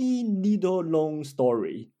very long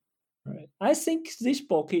story. Right. I think this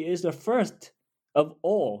book is the first of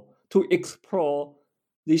all to explore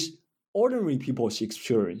these ordinary people's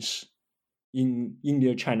experience in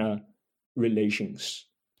India-China relations,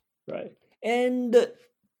 right? And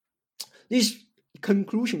this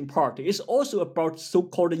conclusion part is also about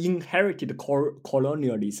so-called inherited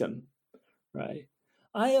colonialism, right?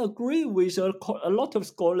 I agree with a lot of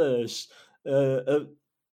scholars of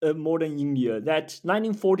modern India that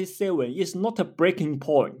 1947 is not a breaking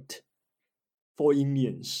point for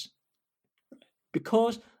Indians,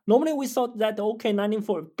 because normally we thought that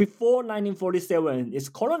before 1947 is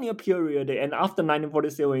colonial period, and after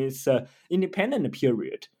 1947 is independent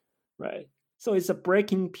period, right? So it's a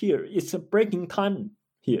breaking period. It's a breaking time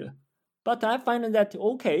here. But I find that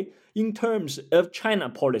in terms of China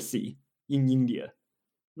policy in India,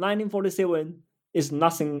 1947 is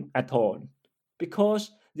nothing at all,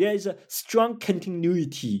 because there is a strong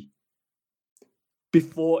continuity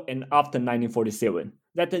before and after 1947.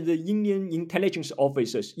 That the Indian intelligence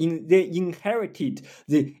officers they inherited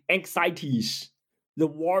the anxieties, the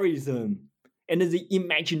worrisome, and the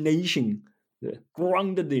imagination, the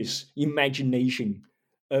groundedness imagination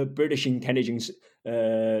of British intelligence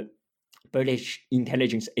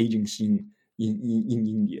agency in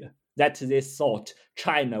India. That they thought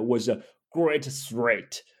China was a great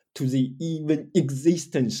threat to the even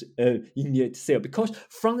existence of India itself. Because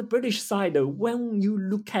from the British side, when you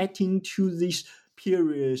look into these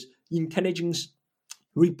periods intelligence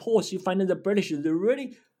reports, you find that the British are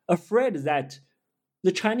really afraid that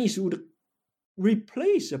the Chinese would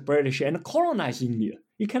replace the British and colonize India.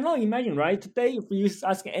 You cannot imagine, right? Today, if you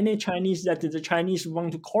ask any Chinese that the Chinese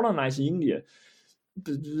want to colonize India,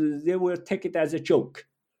 they will take it as a joke,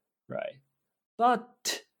 right?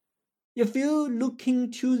 But if you look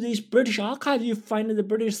into these British archives, you find that the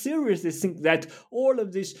British seriously think that all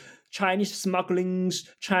of these Chinese smugglings,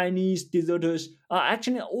 Chinese deserters are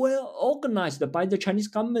actually well organized by the Chinese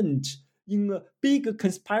government in a big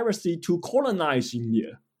conspiracy to colonize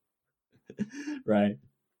India, right?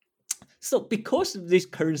 So because of this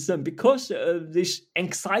concern, because of this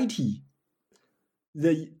anxiety,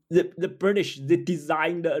 the British, they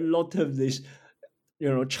designed a lot of this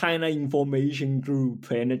China Information Group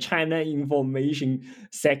and the China Information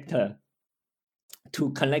Sector to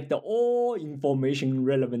collect all information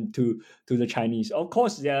relevant to the Chinese. Of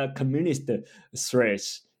course, there are communist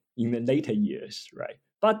threats in the later years, right?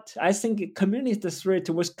 But I think communist threat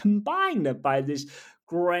was combined by this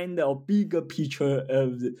grand or bigger picture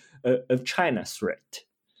of China threat,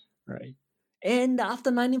 right? And after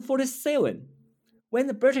 1947, when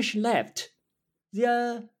the British left,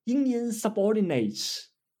 their Indian subordinates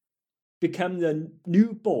became the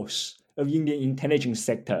new boss of Indian intelligence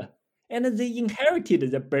sector. And they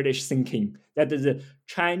inherited the British thinking that the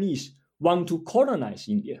Chinese want to colonize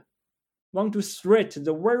India, want to threat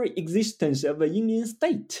the very existence of an Indian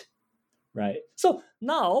state, right? So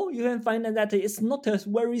now you can find that it's not a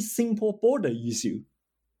very simple border issue.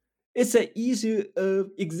 It's an issue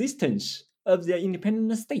of existence of their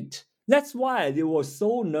independent state. That's why they were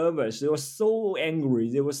so nervous, they were so angry,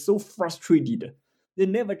 they were so frustrated. They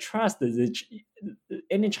never trusted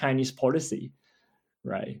any Chinese policy,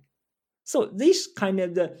 right? So this kind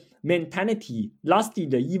of the mentality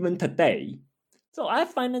lasted even today. So I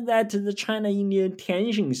find that the China-Indian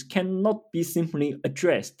tensions cannot be simply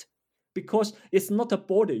addressed because it's not a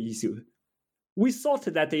border issue. We thought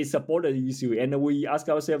that it's a border issue, and we ask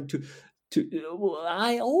ourselves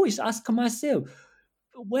I always ask myself,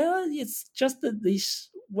 well, it's just this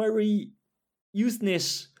very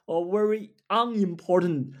useless or very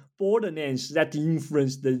unimportant borderlands that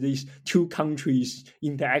influence these two countries'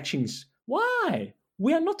 interactions. Why?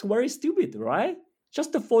 We are not very stupid, right?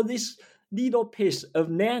 Just for this little piece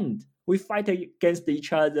of land, we fight against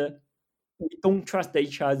each other. We don't trust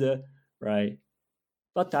each other, right?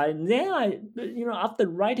 But after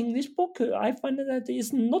writing this book, I find that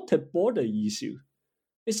it's not a border issue.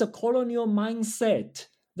 It's a colonial mindset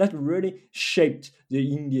that really shaped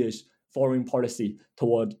the India's foreign policy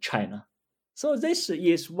toward China. So this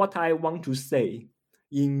is what I want to say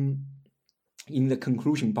in the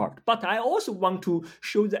conclusion part. But I also want to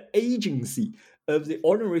show the agency of the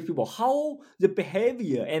ordinary people, how the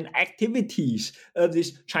behavior and activities of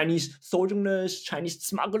these Chinese sojourners, Chinese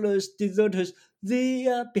smugglers, deserters,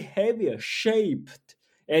 their behavior shaped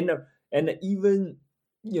and even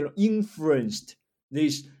influenced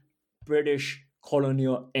these British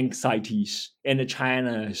colonial anxieties and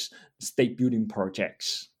China's state building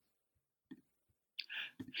projects.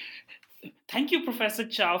 Thank you, Professor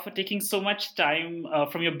Chow, for taking so much time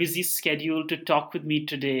from your busy schedule to talk with me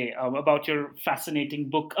today about your fascinating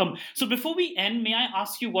book. So before we end, may I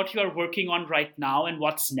ask you what you are working on right now and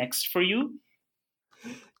what's next for you?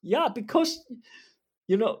 Yeah, because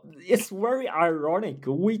it's very ironic.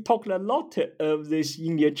 We talked a lot of this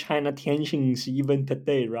India-China tensions even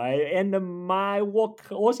today, right? And my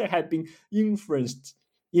work also has been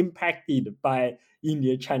impacted by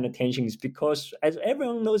India-China tensions, because as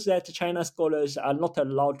everyone knows that China scholars are not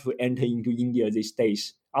allowed to enter into India these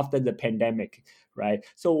days after the pandemic, right?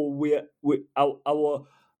 So our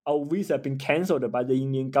visa have been cancelled by the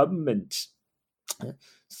Indian government.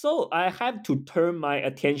 So I have to turn my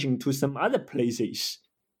attention to some other places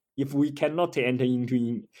if we cannot enter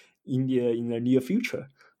into India in the near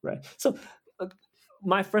future, right? So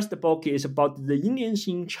my first book is about the Indians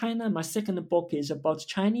in China. My second book is about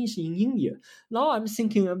Chinese in India. Now I'm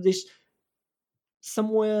thinking of this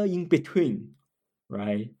somewhere in between,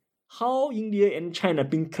 right? How India and China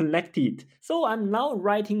been connected. So I'm now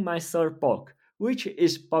writing my third book, which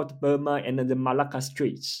is about Burma and the Malacca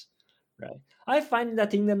Straits, right? I find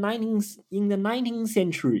that in the 19th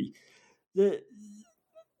century, the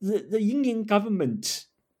Indian government,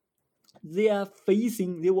 they were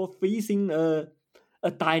facing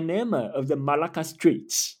a dilemma of the Malacca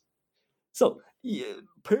Straits. So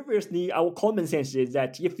previously, our common sense is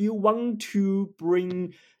that if you want to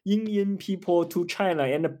bring Indian people to China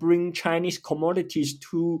and bring Chinese commodities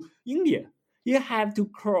to India, you have to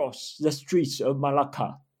cross the streets of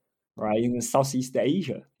Malacca, right, in Southeast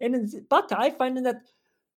Asia. But I find that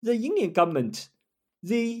the Indian government,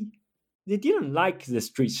 they didn't like the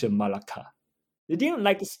streets of Malacca. They didn't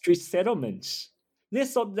like street settlements. They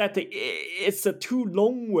thought that it's a too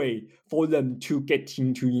long way for them to get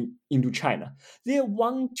into China. They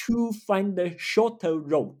want to find a shorter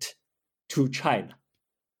route to China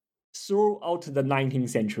throughout the 19th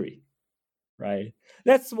century, right?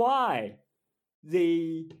 That's why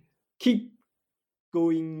they keep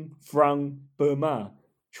going from Burma,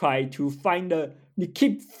 they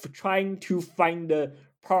keep trying to find the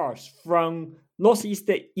paths from Northeast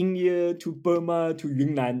India to Burma to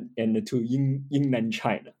Yunnan and to inland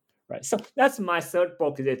China, right? So that's my third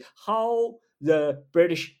book, is how the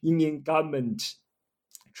British Indian government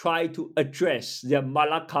try to address the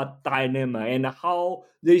Malacca dilemma and how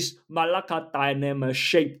this Malacca dilemma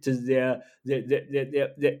shaped their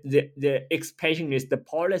expansionist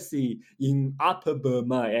policy in Upper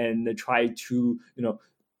Burma, and try to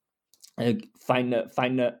find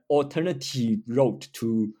an alternative route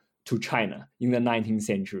to China in the 19th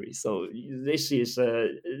century. So this is a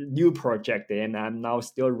new project, and I'm now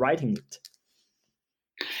still writing it.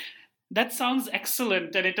 That sounds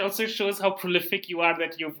excellent, and it also shows how prolific you are.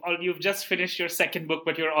 That you've just finished your second book,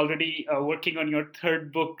 but you're already working on your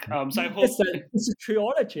third book. So I hope it's a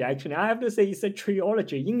trilogy. Actually, I have to say it's a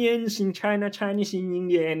trilogy: Indians in China, Chinese in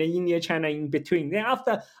India, and India China in between. Then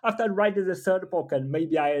after writing the third book, and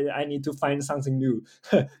maybe I need to find something new.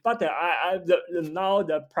 But now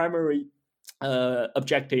the primary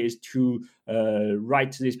objective is to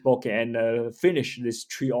write this book and finish this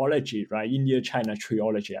trilogy, right? India-China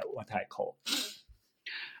trilogy, what I call.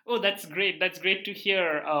 Oh, that's great. That's great to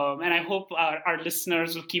hear. And I hope our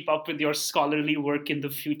listeners will keep up with your scholarly work in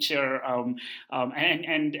the future,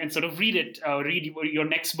 and sort of read your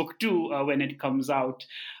next book too when it comes out.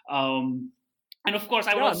 And of course,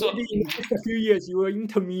 I will also. Maybe in just a few years, you will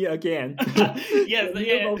interview me again. Yes,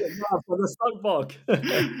 for the third book.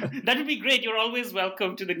 That would be great. You're always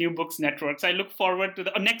welcome to the New Books Network. So I look forward to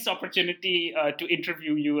the next opportunity to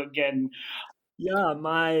interview you again. Yeah,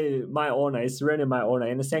 my honor. It's really my honor,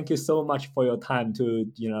 and thank you so much for your time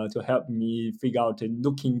to help me figure out and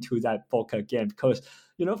look into that book again. Because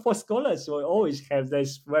for scholars, we always have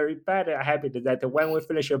this very bad habit that when we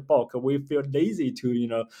finish a book, we feel lazy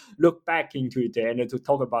to look back into it and to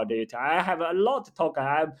talk about it. I have a lot to talk.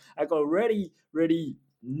 I got really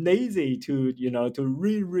lazy to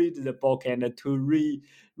reread the book and to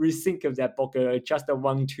rethink of that book. Just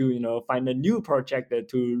want to find a new project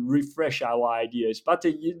to refresh our ideas. But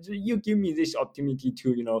you give me this opportunity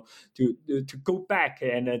to go back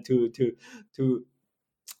and to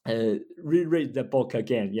reread the book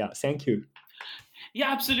again. Yeah, thank you.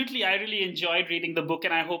 Yeah, absolutely. I really enjoyed reading the book,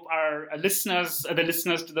 and I hope our listeners, the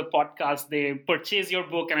listeners to the podcast, they purchase your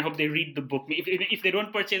book, and I hope they read the book. If they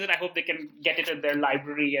don't purchase it, I hope they can get it at their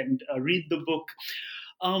library and read the book.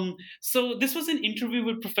 So this was an interview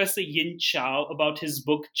with Professor Yin Chow about his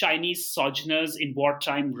book, Chinese Sojourners in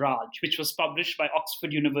Wartime Raj, which was published by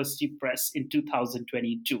Oxford University Press in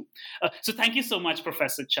 2022. So thank you so much,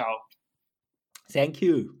 Professor Chow. Thank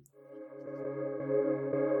you.